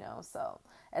Taurian, so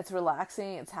it's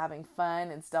relaxing, it's having fun,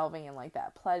 it's delving in like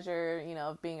that pleasure,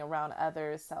 of being around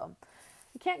others, so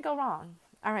you can't go wrong.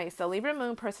 All right, so Libra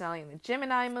moon personality and the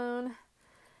Gemini moon.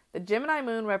 The Gemini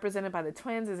moon, represented by the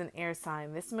twins, is an air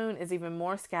sign. This moon is even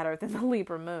more scattered than the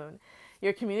Libra moon.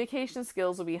 Your communication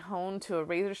skills will be honed to a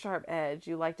razor-sharp edge.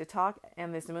 You like to talk,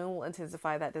 and this moon will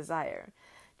intensify that desire.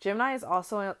 Gemini is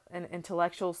also an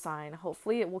intellectual sign.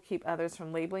 Hopefully it will keep others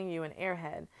from labeling you an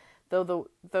airhead, though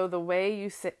the way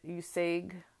you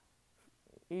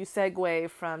segue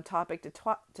from topic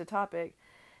to topic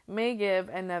may give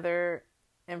another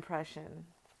impression.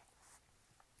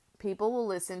 People will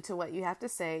listen to what you have to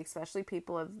say, especially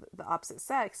people of the opposite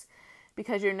sex,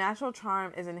 because your natural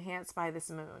charm is enhanced by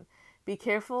this moon. Be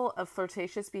careful of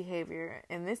flirtatious behavior.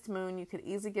 In this moon, you could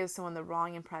easily give someone the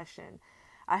wrong impression.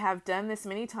 I have done this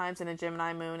many times in a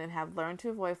Gemini moon and have learned to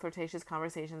avoid flirtatious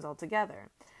conversations altogether.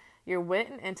 Your wit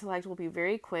and intellect will be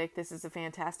very quick. This is a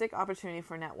fantastic opportunity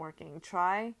for networking.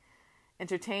 Try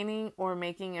entertaining or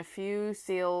making a few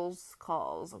sales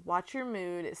calls. Watch your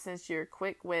mood, since your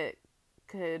quick wit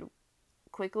could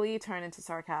quickly turn into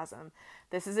sarcasm.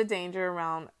 This is a danger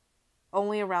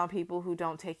only around people who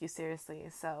don't take you seriously.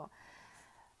 So,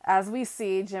 as we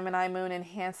see, Gemini moon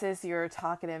enhances your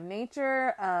talkative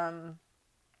nature,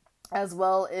 as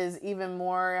well as even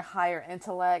more higher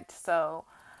intellect. So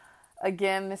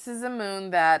again, this is a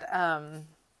moon that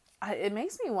it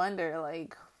makes me wonder,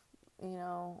 like,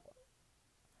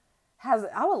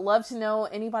 I would love to know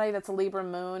anybody that's a Libra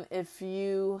moon, if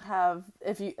you've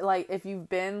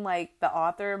been like the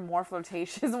author, more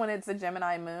flirtatious when it's a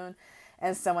Gemini moon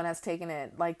and someone has taken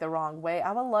it like the wrong way.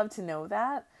 I would love to know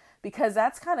that, because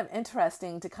that's kind of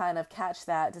interesting to kind of catch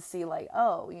that, to see like,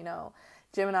 oh,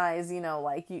 Gemini's,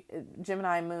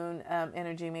 Gemini moon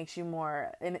energy makes you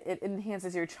more, and it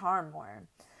enhances your charm more.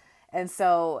 And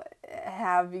so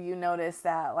have you noticed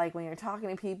that, like, when you're talking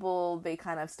to people, they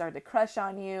kind of start to crush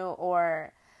on you,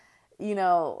 or, you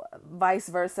know, vice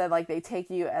versa, like they take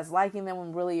you as liking them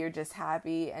when really you're just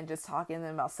happy and just talking to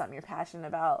them about something you're passionate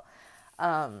about.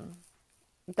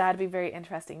 That'd be very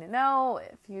interesting to know.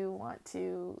 If you want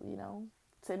to, you know,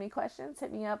 send me questions,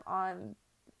 hit me up on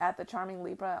at the Charming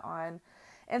Libra on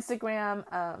Instagram.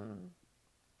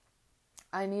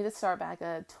 I need to start back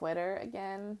a Twitter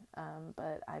again,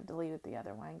 but I deleted the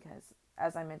other one because,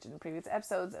 as I mentioned in previous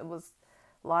episodes, it was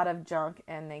a lot of junk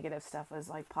and negative stuff was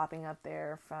like popping up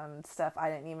there from stuff I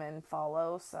didn't even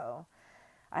follow. So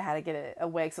I had to get it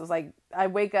away. So it was like I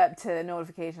wake up to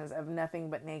notifications of nothing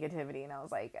but negativity, and I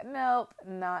was like, nope,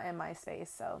 not in my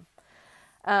space. So,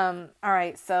 all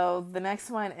right. So the next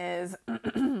one is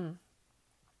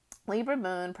Libra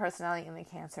moon, personality in the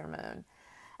Cancer moon.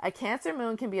 A Cancer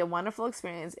moon can be a wonderful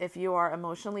experience if you are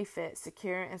emotionally fit,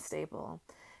 secure, and stable.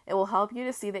 It will help you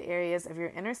to see the areas of your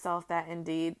inner self that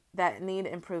need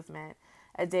improvement.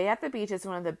 A day at the beach is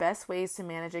one of the best ways to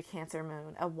manage a Cancer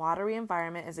moon. A watery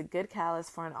environment is a good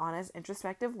catalyst for an honest,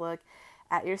 introspective look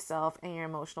at yourself and your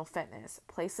emotional fitness.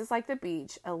 Places like the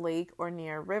beach, a lake, or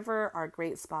near a river are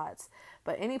great spots,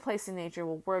 but any place in nature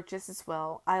will work just as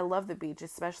well. I love the beach,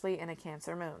 especially in a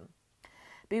Cancer moon.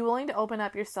 Be willing to open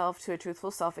up yourself to a truthful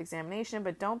self-examination,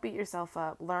 but don't beat yourself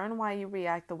up. Learn why you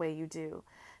react the way you do.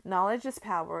 Knowledge is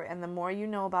power, and the more you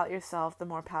know about yourself, the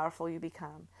more powerful you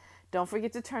become. Don't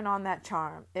forget to turn on that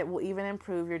charm. It will even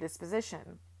improve your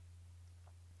disposition.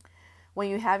 When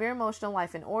you have your emotional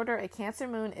life in order, a Cancer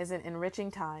moon is an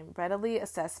enriching time. Readily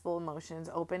accessible emotions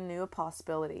open new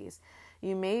possibilities.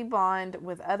 You may bond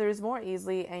with others more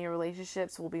easily, and your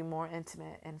relationships will be more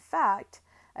intimate. In fact,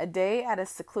 a day at a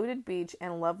secluded beach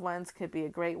and loved ones could be a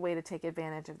great way to take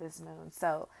advantage of this moon.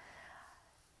 So,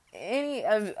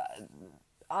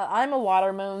 I'm a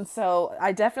water moon, so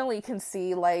I definitely can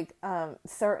see like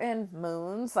certain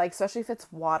moons, like especially if it's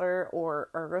water or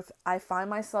earth, I find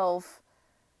myself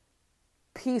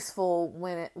peaceful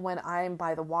when I'm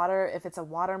by the water, if it's a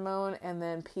water moon, and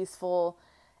then peaceful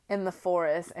in the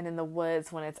forest and in the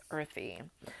woods when it's earthy.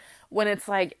 When it's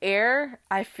like air,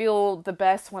 I feel the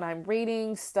best when I'm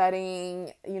reading,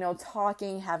 studying, you know,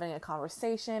 talking, having a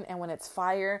conversation. And when it's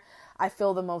fire, I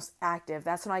feel the most active.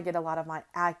 That's when I get a lot of my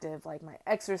active, like my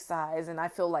exercise. And I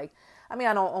feel like, I mean,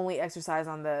 I don't only exercise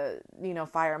on the, you know,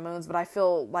 fire moons, but I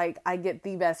feel like I get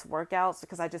the best workouts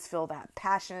because I just feel that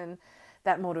passion,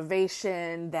 that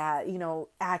motivation, that, you know,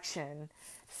 action.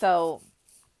 So,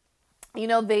 you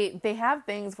know, they have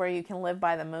things where you can live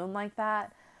by the moon like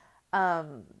that.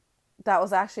 That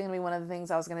was actually going to be one of the things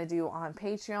I was going to do on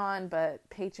Patreon, but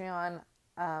Patreon,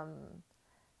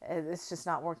 it's just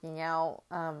not working out.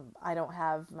 I don't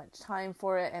have much time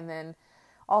for it. And then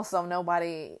also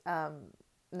nobody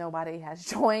has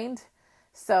joined.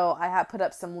 So I had put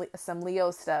up some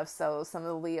Leo stuff. So some of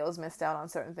the Leos missed out on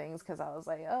certain things because I was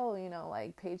like, oh, you know,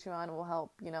 like Patreon will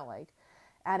help, you know, like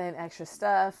add in extra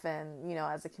stuff and, you know,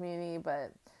 as a community,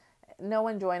 but no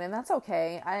one joined, and that's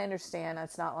okay. I understand.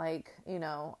 It's not like, you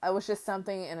know, it was just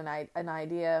something and an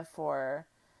idea for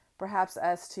perhaps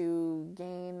us to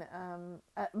gain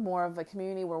more of a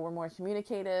community where we're more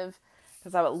communicative,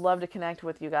 because I would love to connect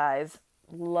with you guys.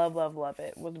 Love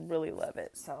it. Would really love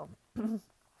it. So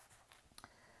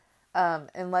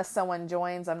unless someone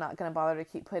joins, I'm not going to bother to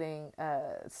keep putting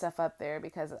stuff up there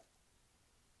because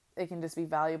it can just be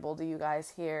valuable to you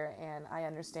guys here, and I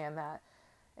understand that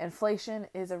inflation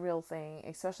is a real thing,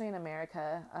 especially in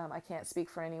America. I can't speak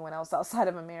for anyone else outside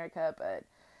of America, but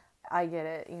I get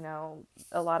it. You know,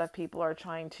 a lot of people are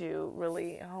trying to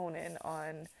really hone in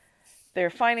on their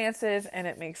finances, and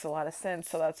it makes a lot of sense.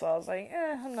 So that's why I was like,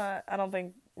 I don't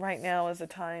think right now is the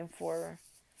time for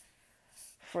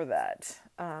that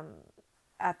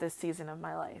at this season of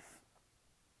my life.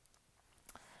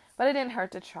 But it didn't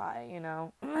hurt to try, you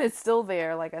know. It's still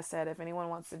there. Like I said, if anyone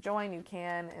wants to join, you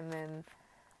can. And then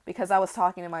because I was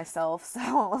talking to myself, so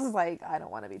I was like, I don't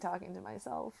want to be talking to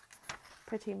myself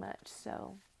pretty much.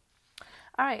 So,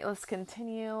 all right, let's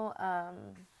continue.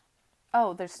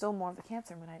 Oh, there's still more of the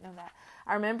Cancer moon. I know that.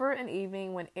 I remember an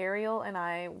evening when Ariel and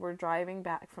I were driving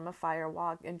back from a fire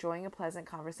walk, enjoying a pleasant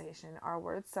conversation. Our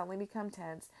words suddenly became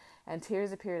tense, and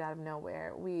tears appeared out of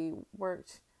nowhere. We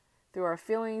worked through our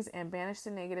feelings and banished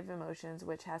the negative emotions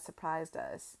which had surprised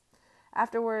us.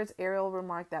 Afterwards, Ariel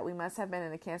remarked that we must have been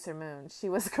in a Cancer moon. She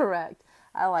was correct.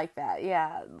 I like that.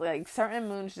 Yeah, like certain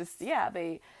moons just,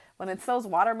 when it's those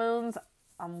water moons,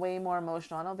 I'm way more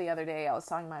emotional. I know the other day I was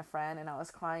talking to my friend and I was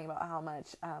crying about how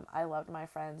much I loved my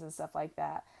friends and stuff like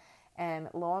that. And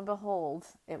lo and behold,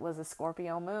 it was a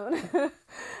Scorpio moon.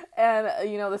 And,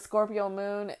 the Scorpio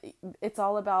moon, it's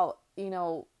all about,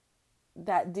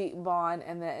 that deep bond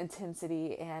and the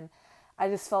intensity. And I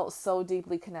just felt so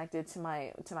deeply connected to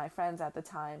my friends at the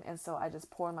time. And so I just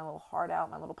poured my little heart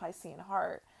out, my little Piscean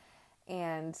heart.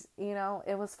 And,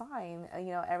 it was fine.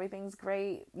 Everything's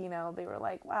great. They were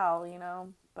like, wow,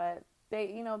 but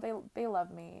they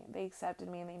love me. They accepted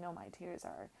me, and they know my tears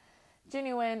are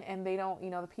genuine, and they don't,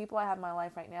 the people I have in my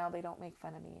life right now, they don't make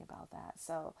fun of me about that.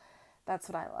 So that's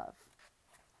what I love.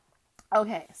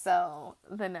 Okay, so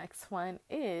the next one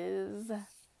is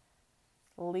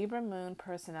Libra moon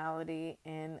personality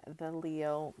in the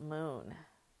Leo moon.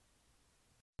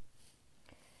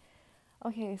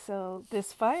 Okay, so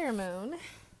this fire moon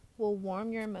will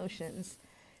warm your emotions,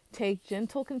 take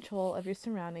gentle control of your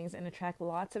surroundings, and attract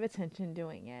lots of attention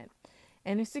doing it.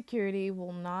 Insecurity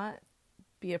will not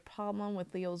be a problem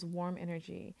with Leo's warm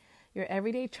energy. Your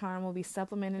everyday charm will be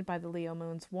supplemented by the Leo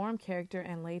moon's warm character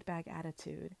and laid-back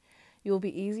attitude. You will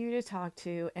be easier to talk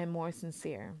to and more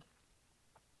sincere.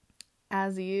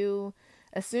 As you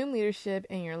assume leadership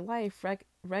in your life,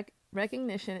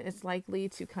 recognition is likely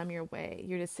to come your way.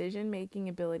 Your decision-making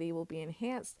ability will be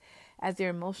enhanced as your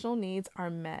emotional needs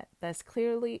are met, thus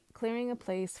clearing a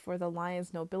place for the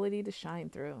lion's nobility to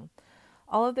shine through.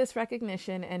 All of this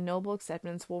recognition and noble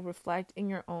acceptance will reflect in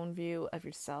your own view of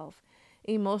yourself.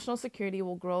 Emotional security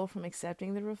will grow from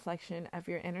accepting the reflection of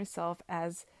your inner self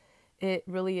as it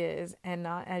really is and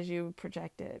not as you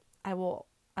project it. I will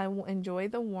enjoy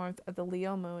the warmth of the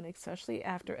Leo moon, especially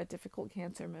after a difficult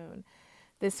Cancer moon.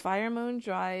 This fire moon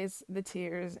dries the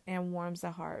tears and warms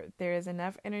the heart. There is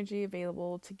enough energy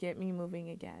available to get me moving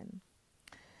again.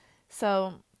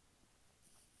 So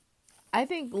I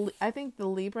think the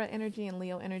Libra energy and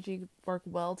Leo energy work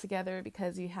well together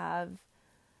because you have,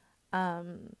 I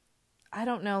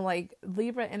don't know, like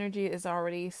Libra energy is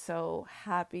already so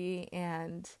happy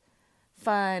and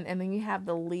fun. And then you have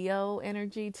the Leo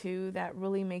energy too, that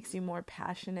really makes you more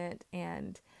passionate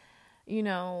and,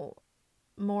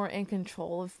 more in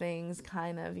control of things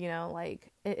kind of,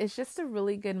 like it's just a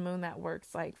really good moon that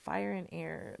works like fire and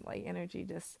air, like energy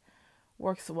just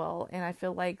works well. And I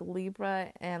feel like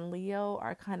Libra and Leo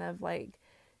are kind of like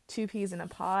two peas in a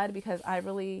pod because I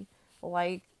really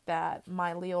like that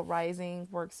my Leo rising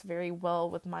works very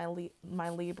well with my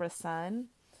Libra sun.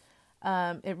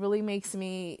 It really makes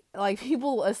me, like,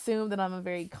 people assume that I'm a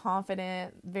very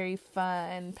confident, very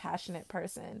fun, passionate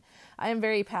person. I am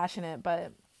very passionate,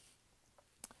 but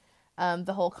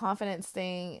the whole confidence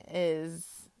thing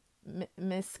is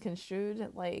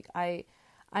misconstrued. Like,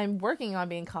 I'm working on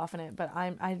being confident, but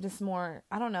I'm just more,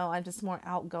 I don't know, I'm just more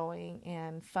outgoing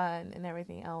and fun and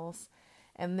everything else.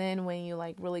 And then when you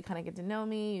like really kind of get to know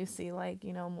me, you see like,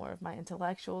 more of my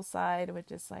intellectual side,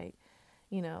 which is like,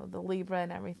 the Libra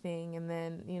and everything. And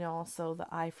then, also the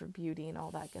eye for beauty and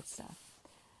all that good stuff.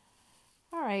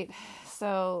 All right.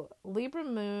 So Libra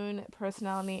moon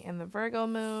personality and the Virgo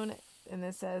moon. And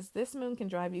it says, this moon can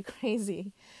drive you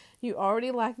crazy. You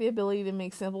already lack the ability to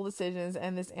make simple decisions,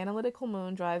 and this analytical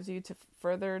moon drives you to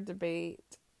further debate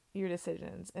your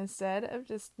decisions. Instead of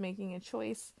just making a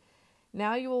choice,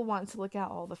 now you will want to look at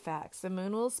all the facts. The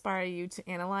moon will inspire you to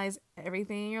analyze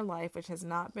everything in your life which has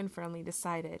not been firmly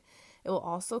decided. It will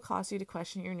also cause you to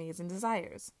question your needs and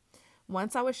desires.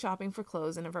 Once I was shopping for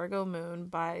clothes in a Virgo moon,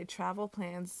 my travel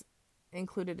plans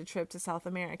included a trip to South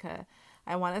America.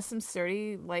 I wanted some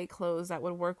sturdy, light clothes that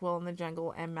would work well in the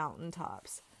jungle and mountain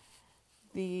tops.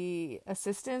 The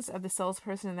assistance of the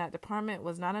salesperson in that department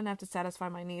was not enough to satisfy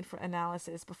my need for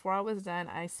analysis. Before I was done,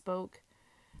 I spoke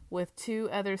with 2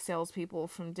 other salespeople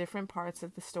from different parts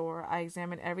of the store. I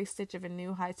examined every stitch of a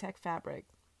new high-tech fabric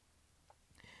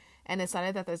and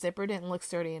decided that the zipper didn't look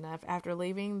sturdy enough. After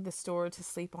leaving the store to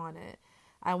sleep on it,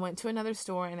 I went to another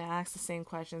store and asked the same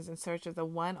questions in search of the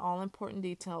one all-important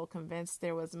detail, convinced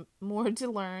there was more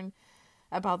to learn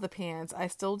about the pants. I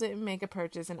still didn't make a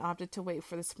purchase and opted to wait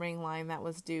for the spring line that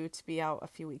was due to be out a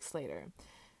few weeks later.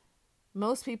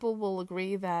 Most people will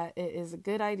agree that it is a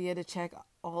good idea to check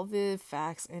all the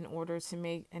facts in order to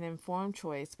make an informed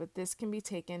choice, but this can be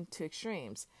taken to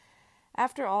extremes.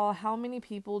 After all, how many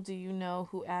people do you know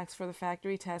who ask for the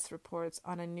factory test reports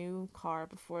on a new car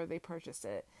before they purchase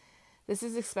it? This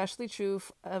is especially true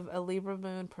of a Libra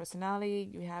moon personality.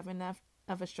 You have enough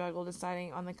of a struggle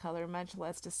deciding on the color, much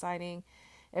less deciding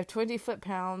if 20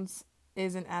 foot-pounds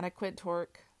is an adequate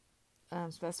torque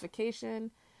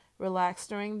specification. Relax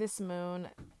during this moon,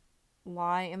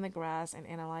 lie in the grass, and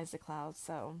analyze the clouds.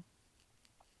 So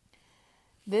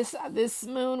this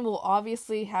moon will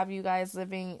obviously have you guys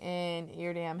living in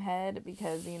your damn head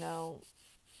because,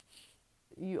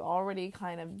 you already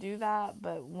kind of do that,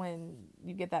 but when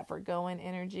you get that forgoing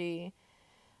energy,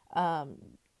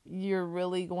 you're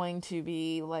really going to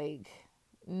be like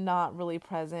not really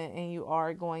present, and you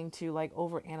are going to like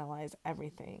overanalyze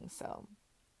everything. So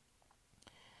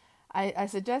I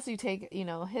suggest you take,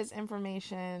 his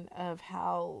information of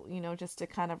how, just to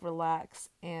kind of relax.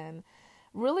 And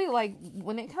really, like,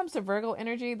 when it comes to Virgo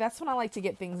energy, that's when I like to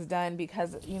get things done,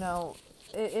 because,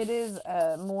 it is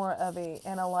more of a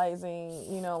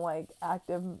analyzing, like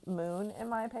active moon, in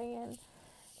my opinion.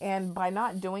 And by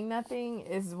not doing nothing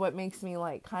is what makes me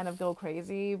like kind of go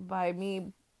crazy. By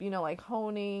me, like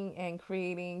honing and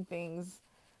creating things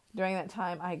during that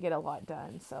time, I get a lot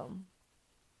done. So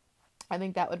I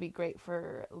think that would be great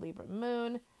for Libra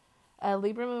moon.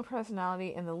 Libra moon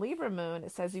personality in the Libra moon,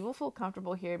 it says you will feel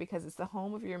comfortable here because it's the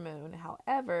home of your moon.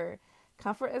 However,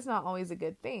 comfort is not always a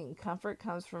good thing. Comfort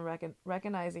comes from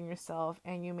recognizing yourself,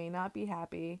 and you may not be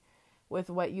happy with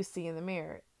what you see in the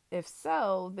mirror. If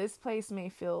so, this place may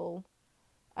feel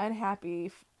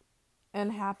unhappily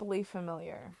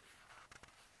familiar.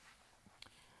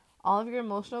 All of your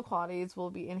emotional qualities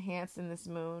will be enhanced in this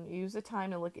moon. Use the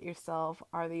time to look at yourself.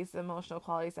 Are these the emotional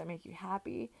qualities that make you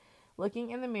happy?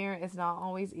 Looking in the mirror is not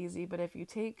always easy, but if you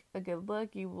take a good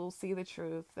look, you will see the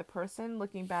truth. The person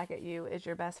looking back at you is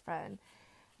your best friend.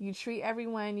 You treat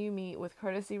everyone you meet with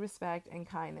courtesy, respect, and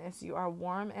kindness. You are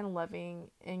warm and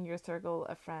loving in your circle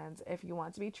of friends. If you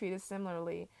want to be treated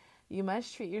similarly, you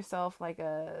must treat yourself like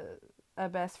a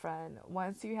best friend.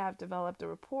 Once you have developed a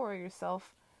rapport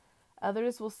yourself,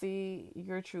 others will see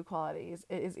your true qualities.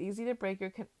 It is easy to break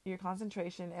your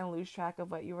concentration and lose track of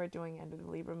what you are doing under the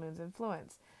Libra moon's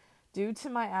influence. Due to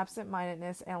my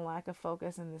absent-mindedness and lack of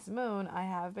focus in this moon, I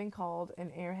have been called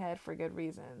an airhead for good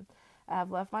reason. I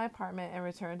have left my apartment and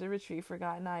returned to retrieve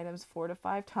forgotten items 4 to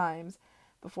 5 times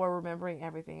before remembering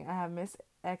everything. I have missed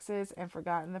exits and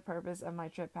forgotten the purpose of my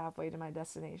trip halfway to my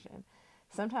destination.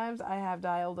 Sometimes I have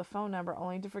dialed a phone number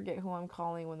only to forget who I'm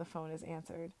calling when the phone is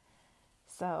answered.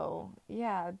 So,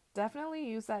 yeah, definitely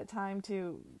use that time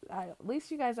to, at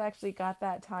least you guys actually got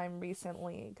that time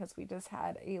recently, because we just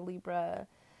had a Libra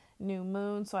new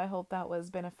moon, so I hope that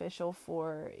was beneficial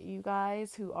for you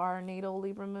guys who are natal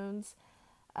Libra moons,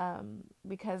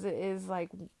 because it is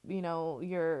like,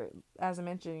 as I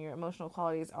mentioned, your emotional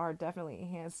qualities are definitely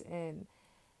enhanced in,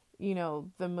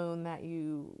 the moon that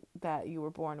you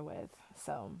were born with.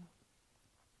 So,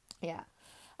 yeah.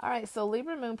 All right, so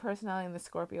Libra moon personality in the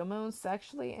Scorpio moon,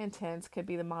 sexually intense, could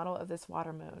be the model of this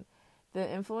water moon.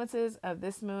 The influences of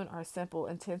this moon are simple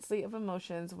intensity of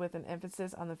emotions with an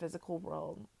emphasis on the physical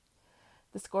world.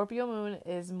 The Scorpio moon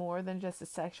is more than just a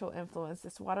sexual influence.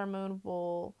 This water moon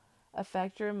will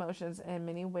affect your emotions in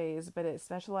many ways, but it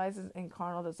specializes in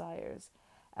carnal desires.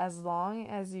 As long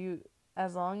as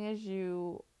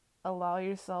you allow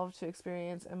yourself to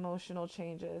experience emotional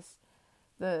changes,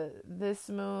 this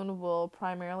moon will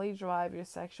primarily drive your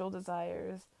sexual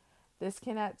desires. This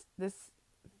can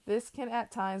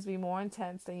at times be more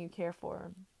intense than you care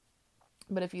for.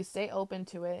 But if you stay open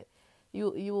to it,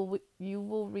 you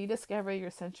will rediscover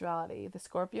your sensuality. The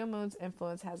Scorpio moon's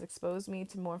influence has exposed me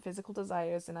to more physical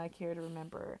desires than I care to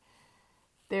remember.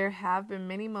 There have been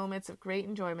many moments of great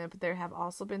enjoyment, but there have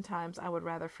also been times I would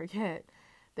rather forget.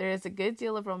 There is a good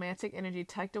deal of romantic energy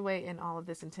tucked away in all of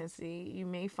this intensity. You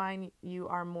may find you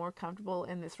are more comfortable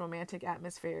in this romantic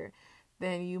atmosphere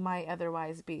than you might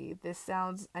otherwise be. This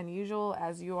sounds unusual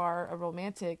as you are a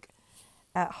romantic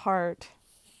at heart,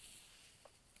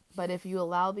 but if you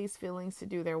allow these feelings to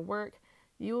do their work,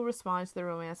 you will respond to the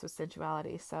romance with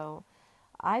sensuality. So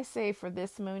I say for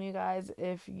this moon, you guys,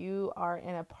 if you are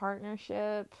in a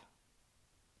partnership,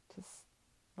 just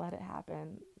let it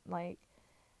happen. Like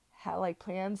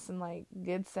plan some like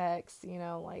good sex,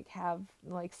 like have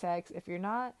like sex. If you're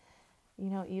not,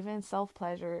 even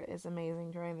self-pleasure is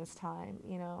amazing during this time.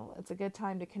 It's a good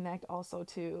time to connect also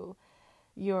to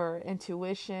your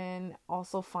intuition,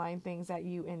 also find things that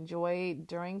you enjoy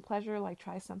during pleasure, like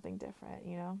try something different.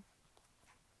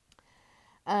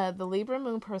 The Libra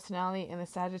moon personality and the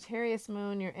Sagittarius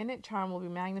moon, your innate charm will be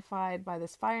magnified by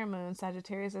this fire moon.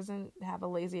 Sagittarius doesn't have a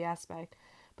lazy aspect,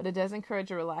 but it does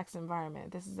encourage a relaxed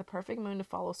environment. This is the perfect moon to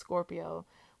follow Scorpio,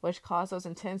 which cause those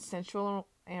intense sensual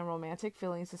and romantic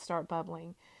feelings to start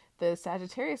bubbling. The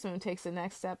Sagittarius moon takes the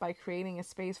next step by creating a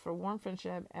space for warm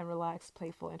friendship and relaxed,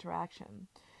 playful interaction.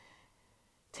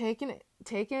 Take an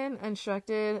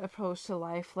unstructured approach to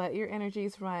life. Let your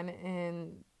energies run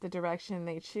in the direction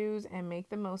they choose and make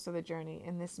the most of the journey.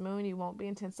 In this moon, you won't be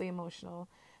intensely emotional.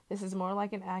 This is more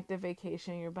like an active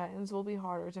vacation. Your buttons will be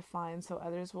harder to find, so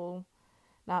others will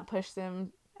not push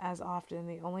them as often.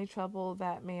 The only trouble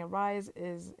that may arise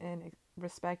is in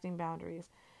respecting boundaries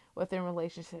within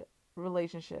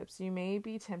relationships. You may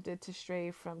be tempted to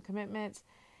stray from commitments,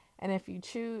 and if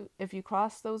you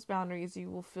cross those boundaries, you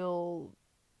will feel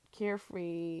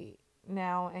carefree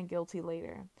now and guilty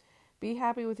later. Be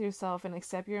happy with yourself and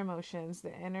accept your emotions.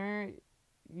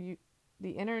 You,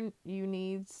 the inner you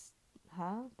needs,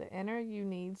 The inner you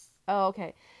needs. Oh,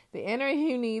 okay. The inner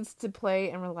you needs to play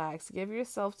and relax. Give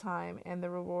yourself time, and the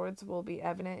rewards will be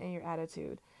evident in your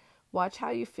attitude. Watch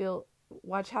how you feel.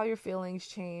 Watch how your feelings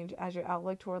change as your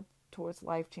outlook towards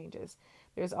life changes.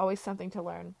 There's always something to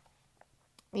learn.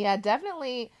 Yeah,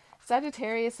 definitely.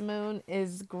 Sagittarius moon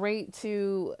is great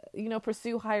to,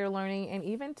 pursue higher learning, and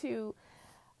even to,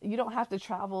 you don't have to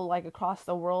travel like across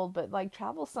the world, but like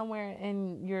travel somewhere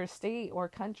in your state or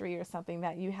country or something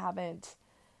that you haven't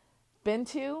been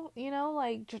to,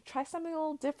 like try something a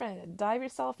little different. Dive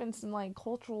yourself in some like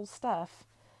cultural stuff,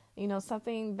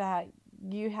 something that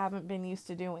you haven't been used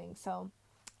to doing. So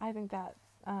I think that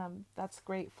that's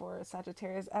great for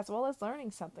Sagittarius, as well as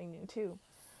learning something new too.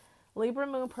 Libra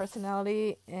moon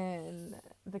personality in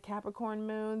the Capricorn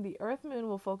moon. The Earth moon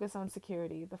will focus on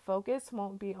security. The focus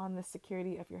won't be on the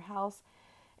security of your house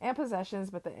and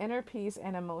possessions, but the inner peace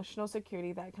and emotional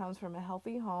security that comes from a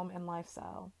healthy home and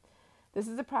lifestyle. This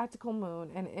is a practical moon,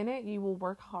 and in it you will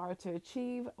work hard to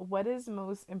achieve what is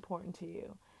most important to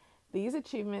you. These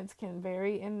achievements can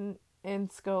vary in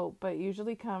scope, but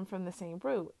usually come from the same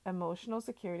root: emotional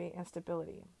security and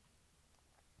stability.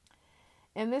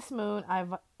 In this moon,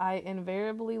 I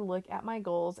invariably look at my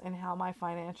goals and how my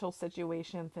financial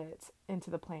situation fits into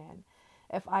the plan.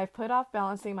 If I've put off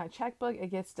balancing my checkbook, it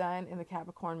gets done in the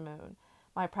Capricorn moon.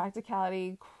 My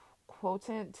practicality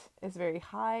quotient is very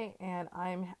high, and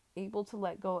I'm able to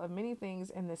let go of many things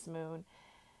in this moon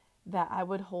that I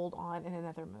would hold on in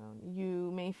another moon. You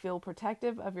may feel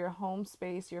protective of your home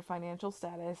space, your financial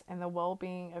status, and the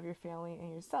well-being of your family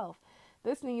and yourself.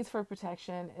 This need for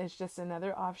protection is just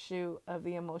another offshoot of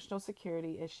the emotional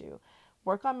security issue.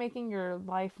 Work on making your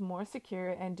life more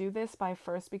secure, and do this by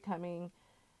first becoming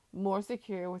more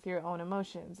secure with your own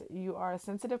emotions. You are a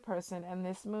sensitive person, and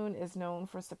this moon is known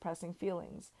for suppressing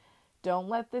feelings. Don't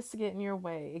let this get in your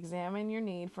way. Examine your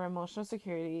need for emotional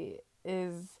security.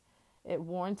 Is it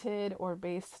warranted or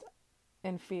based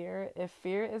in fear? If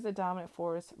fear is a dominant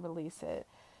force, release it.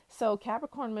 So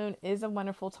Capricorn moon is a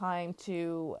wonderful time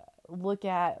to look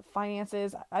at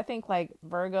finances. I think like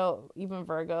Virgo,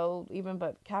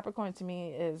 but Capricorn to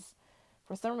me is,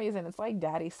 for some reason, it's like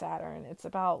Daddy Saturn. It's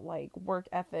about like work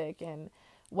ethic and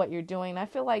what you're doing. I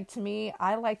feel like, to me,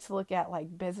 I like to look at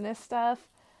like business stuff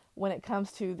when it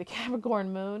comes to the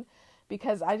Capricorn moon,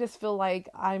 because I just feel like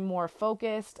I'm more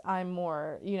focused. I'm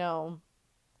more,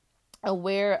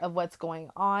 aware of what's going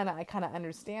on. I kind of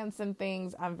understand some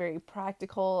things. I'm very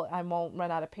practical. I won't run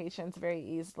out of patience very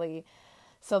easily.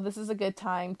 So this is a good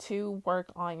time to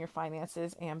work on your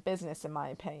finances and business, in my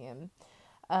opinion.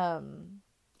 And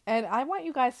I want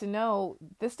you guys to know,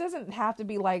 this doesn't have to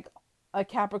be like a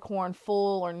Capricorn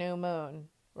full or new moon,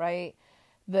 right?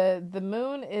 The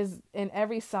moon is in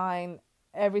every sign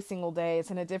every single day.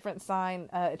 It's in a different sign.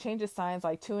 It changes signs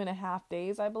like 2.5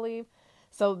 days, I believe.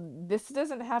 So this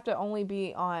doesn't have to only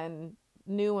be on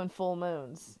new and full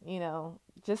moons,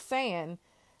 just saying.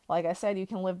 Like I said, you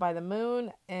can live by the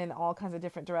moon in all kinds of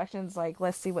different directions. Like,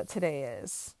 let's see what today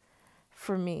is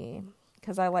for me,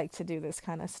 because I like to do this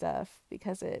kind of stuff,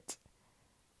 because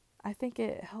I think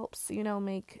it helps,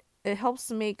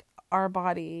 make our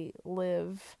body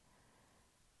live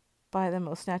by the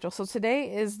most natural. So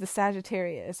today is the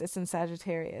Sagittarius. It's in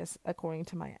Sagittarius, according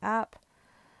to my app.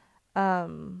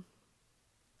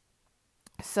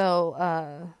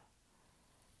 So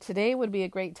today would be a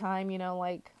great time,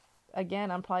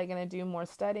 again, I'm probably going to do more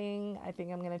studying. I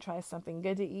think I'm going to try something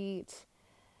good to eat.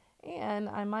 And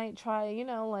I might try,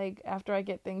 after I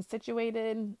get things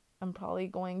situated, I'm probably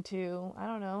going to, I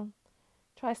don't know,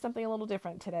 try something a little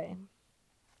different today.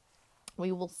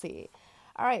 We will see.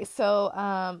 All right,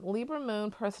 so Libra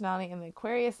moon personality and the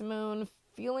Aquarius moon.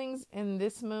 Feelings in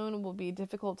this moon will be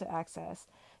difficult to access.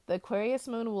 The Aquarius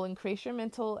moon will increase your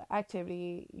mental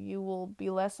activity. You will be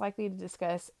less likely to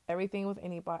discuss everything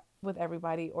with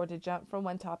everybody, or to jump from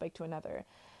one topic to another,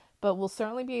 but will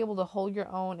certainly be able to hold your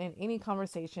own in any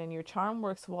conversation. Your charm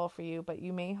works well for you, but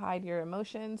you may hide your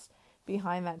emotions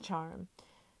behind that charm.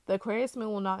 The Aquarius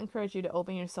moon will not encourage you to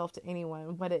open yourself to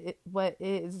anyone. What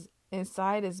is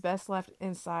inside is best left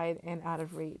inside and out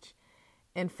of reach.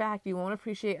 In fact, you won't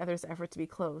appreciate others' effort to be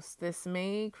close. This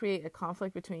may create a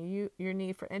conflict between your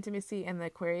need for intimacy and the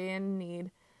Aquarian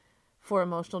need for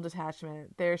emotional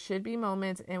detachment. There should be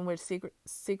moments in which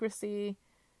secrecy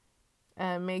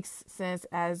makes sense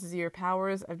as your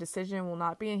powers of decision will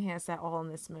not be enhanced at all in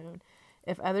this moon.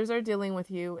 If others are dealing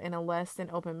with you in a less than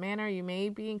open manner, you may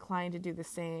be inclined to do the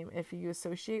same. If you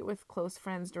associate with close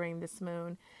friends during this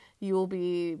moon, you will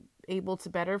be able to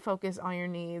better focus on your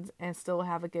needs and still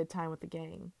have a good time with the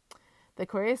gang. The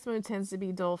Aquarius moon tends to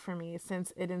be dull for me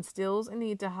since it instills a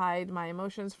need to hide my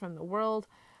emotions from the world.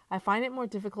 I find it more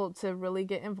difficult to really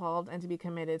get involved and to be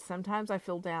committed. Sometimes I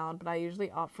feel down, but I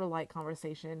usually opt for light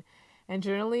conversation and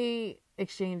generally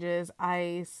exchanges.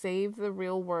 I save the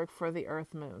real work for the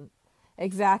Earth moon.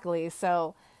 Exactly.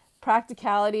 So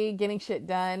practicality, getting shit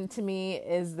done to me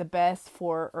is the best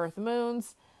for Earth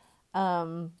moons.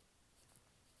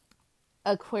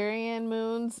 Aquarian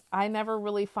moons, I never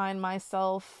really find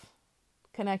myself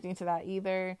connecting to that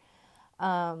either.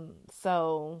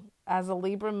 So as a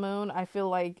Libra moon, I feel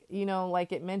like,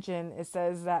 like it mentioned, it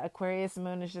says that Aquarius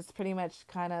moon is just pretty much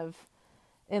kind of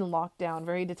in lockdown,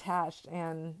 very detached,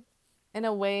 and in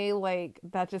a way like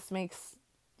that just makes,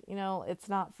 it's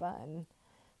not fun.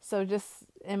 So just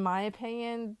in my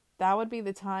opinion, that would be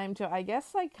the time to, I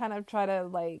guess, like kind of try to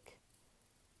like,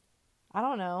 I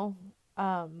don't know.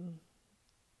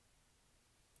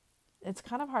 It's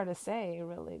kind of hard to say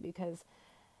really, because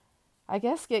I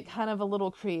guess get kind of a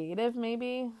little creative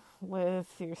maybe with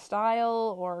your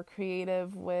style, or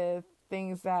creative with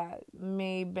things that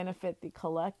may benefit the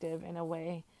collective in a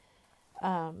way.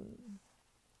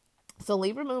 So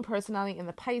Libra moon personality in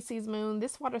the Pisces moon.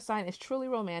 This water sign is truly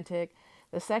romantic.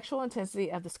 The sexual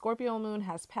intensity of the Scorpio moon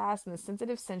has passed and the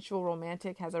sensitive, sensual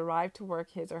romantic has arrived to work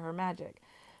his or her magic.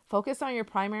 Focus on your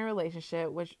primary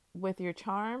relationship, which with your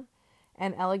charm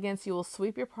and elegance, you will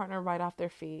sweep your partner right off their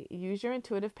feet. Use your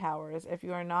intuitive powers. If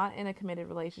you are not in a committed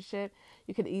relationship,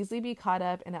 you could easily be caught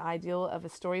up in an ideal of a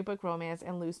storybook romance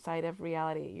and lose sight of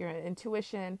reality. Your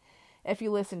intuition, if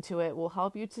you listen to it, will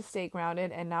help you to stay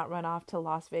grounded and not run off to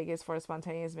Las Vegas for a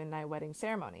spontaneous midnight wedding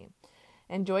ceremony.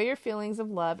 Enjoy your feelings of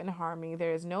love and harmony.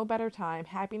 There is no better time.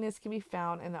 Happiness can be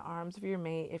found in the arms of your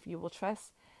mate if you will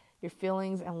trust your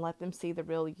feelings and let them see the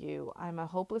real you. I'm a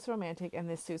hopeless romantic and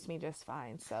this suits me just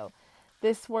fine. So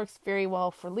this works very well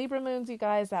for Libra moons, you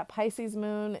guys. That Pisces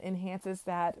moon enhances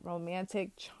that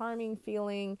romantic, charming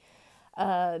feeling.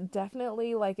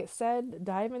 Definitely, like it said,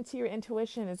 dive into your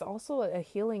intuition is also a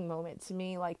healing moment to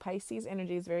me. Like Pisces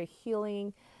energy is very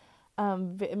healing.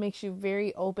 It makes you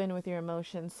very open with your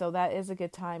emotions. So that is a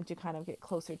good time to kind of get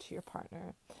closer to your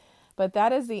partner. But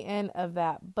that is the end of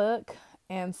that book.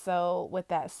 And so with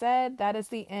that said, that is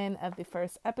the end of the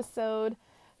first episode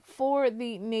for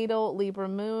the natal Libra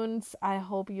moons. I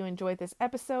hope you enjoyed this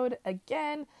episode.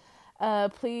 Again,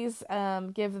 please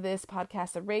give this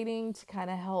podcast a rating to kind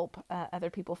of help other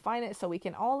people find it so we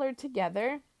can all learn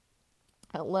together.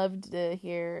 I'd love to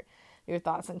hear your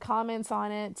thoughts and comments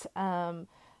on it.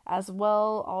 As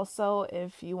well, also,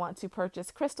 if you want to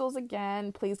purchase crystals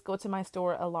again, please go to my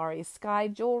store, Alari Sky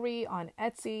Jewelry on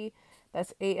Etsy.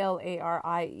 That's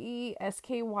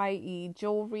ALARIESKYE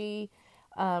Jewelry.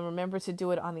 Remember to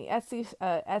do it on the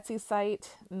Etsy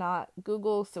site, not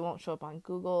Google, so it won't show up on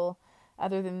Google.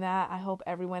 Other than that, I hope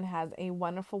everyone has a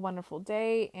wonderful, wonderful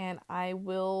day, and I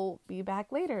will be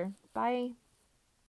back later. Bye.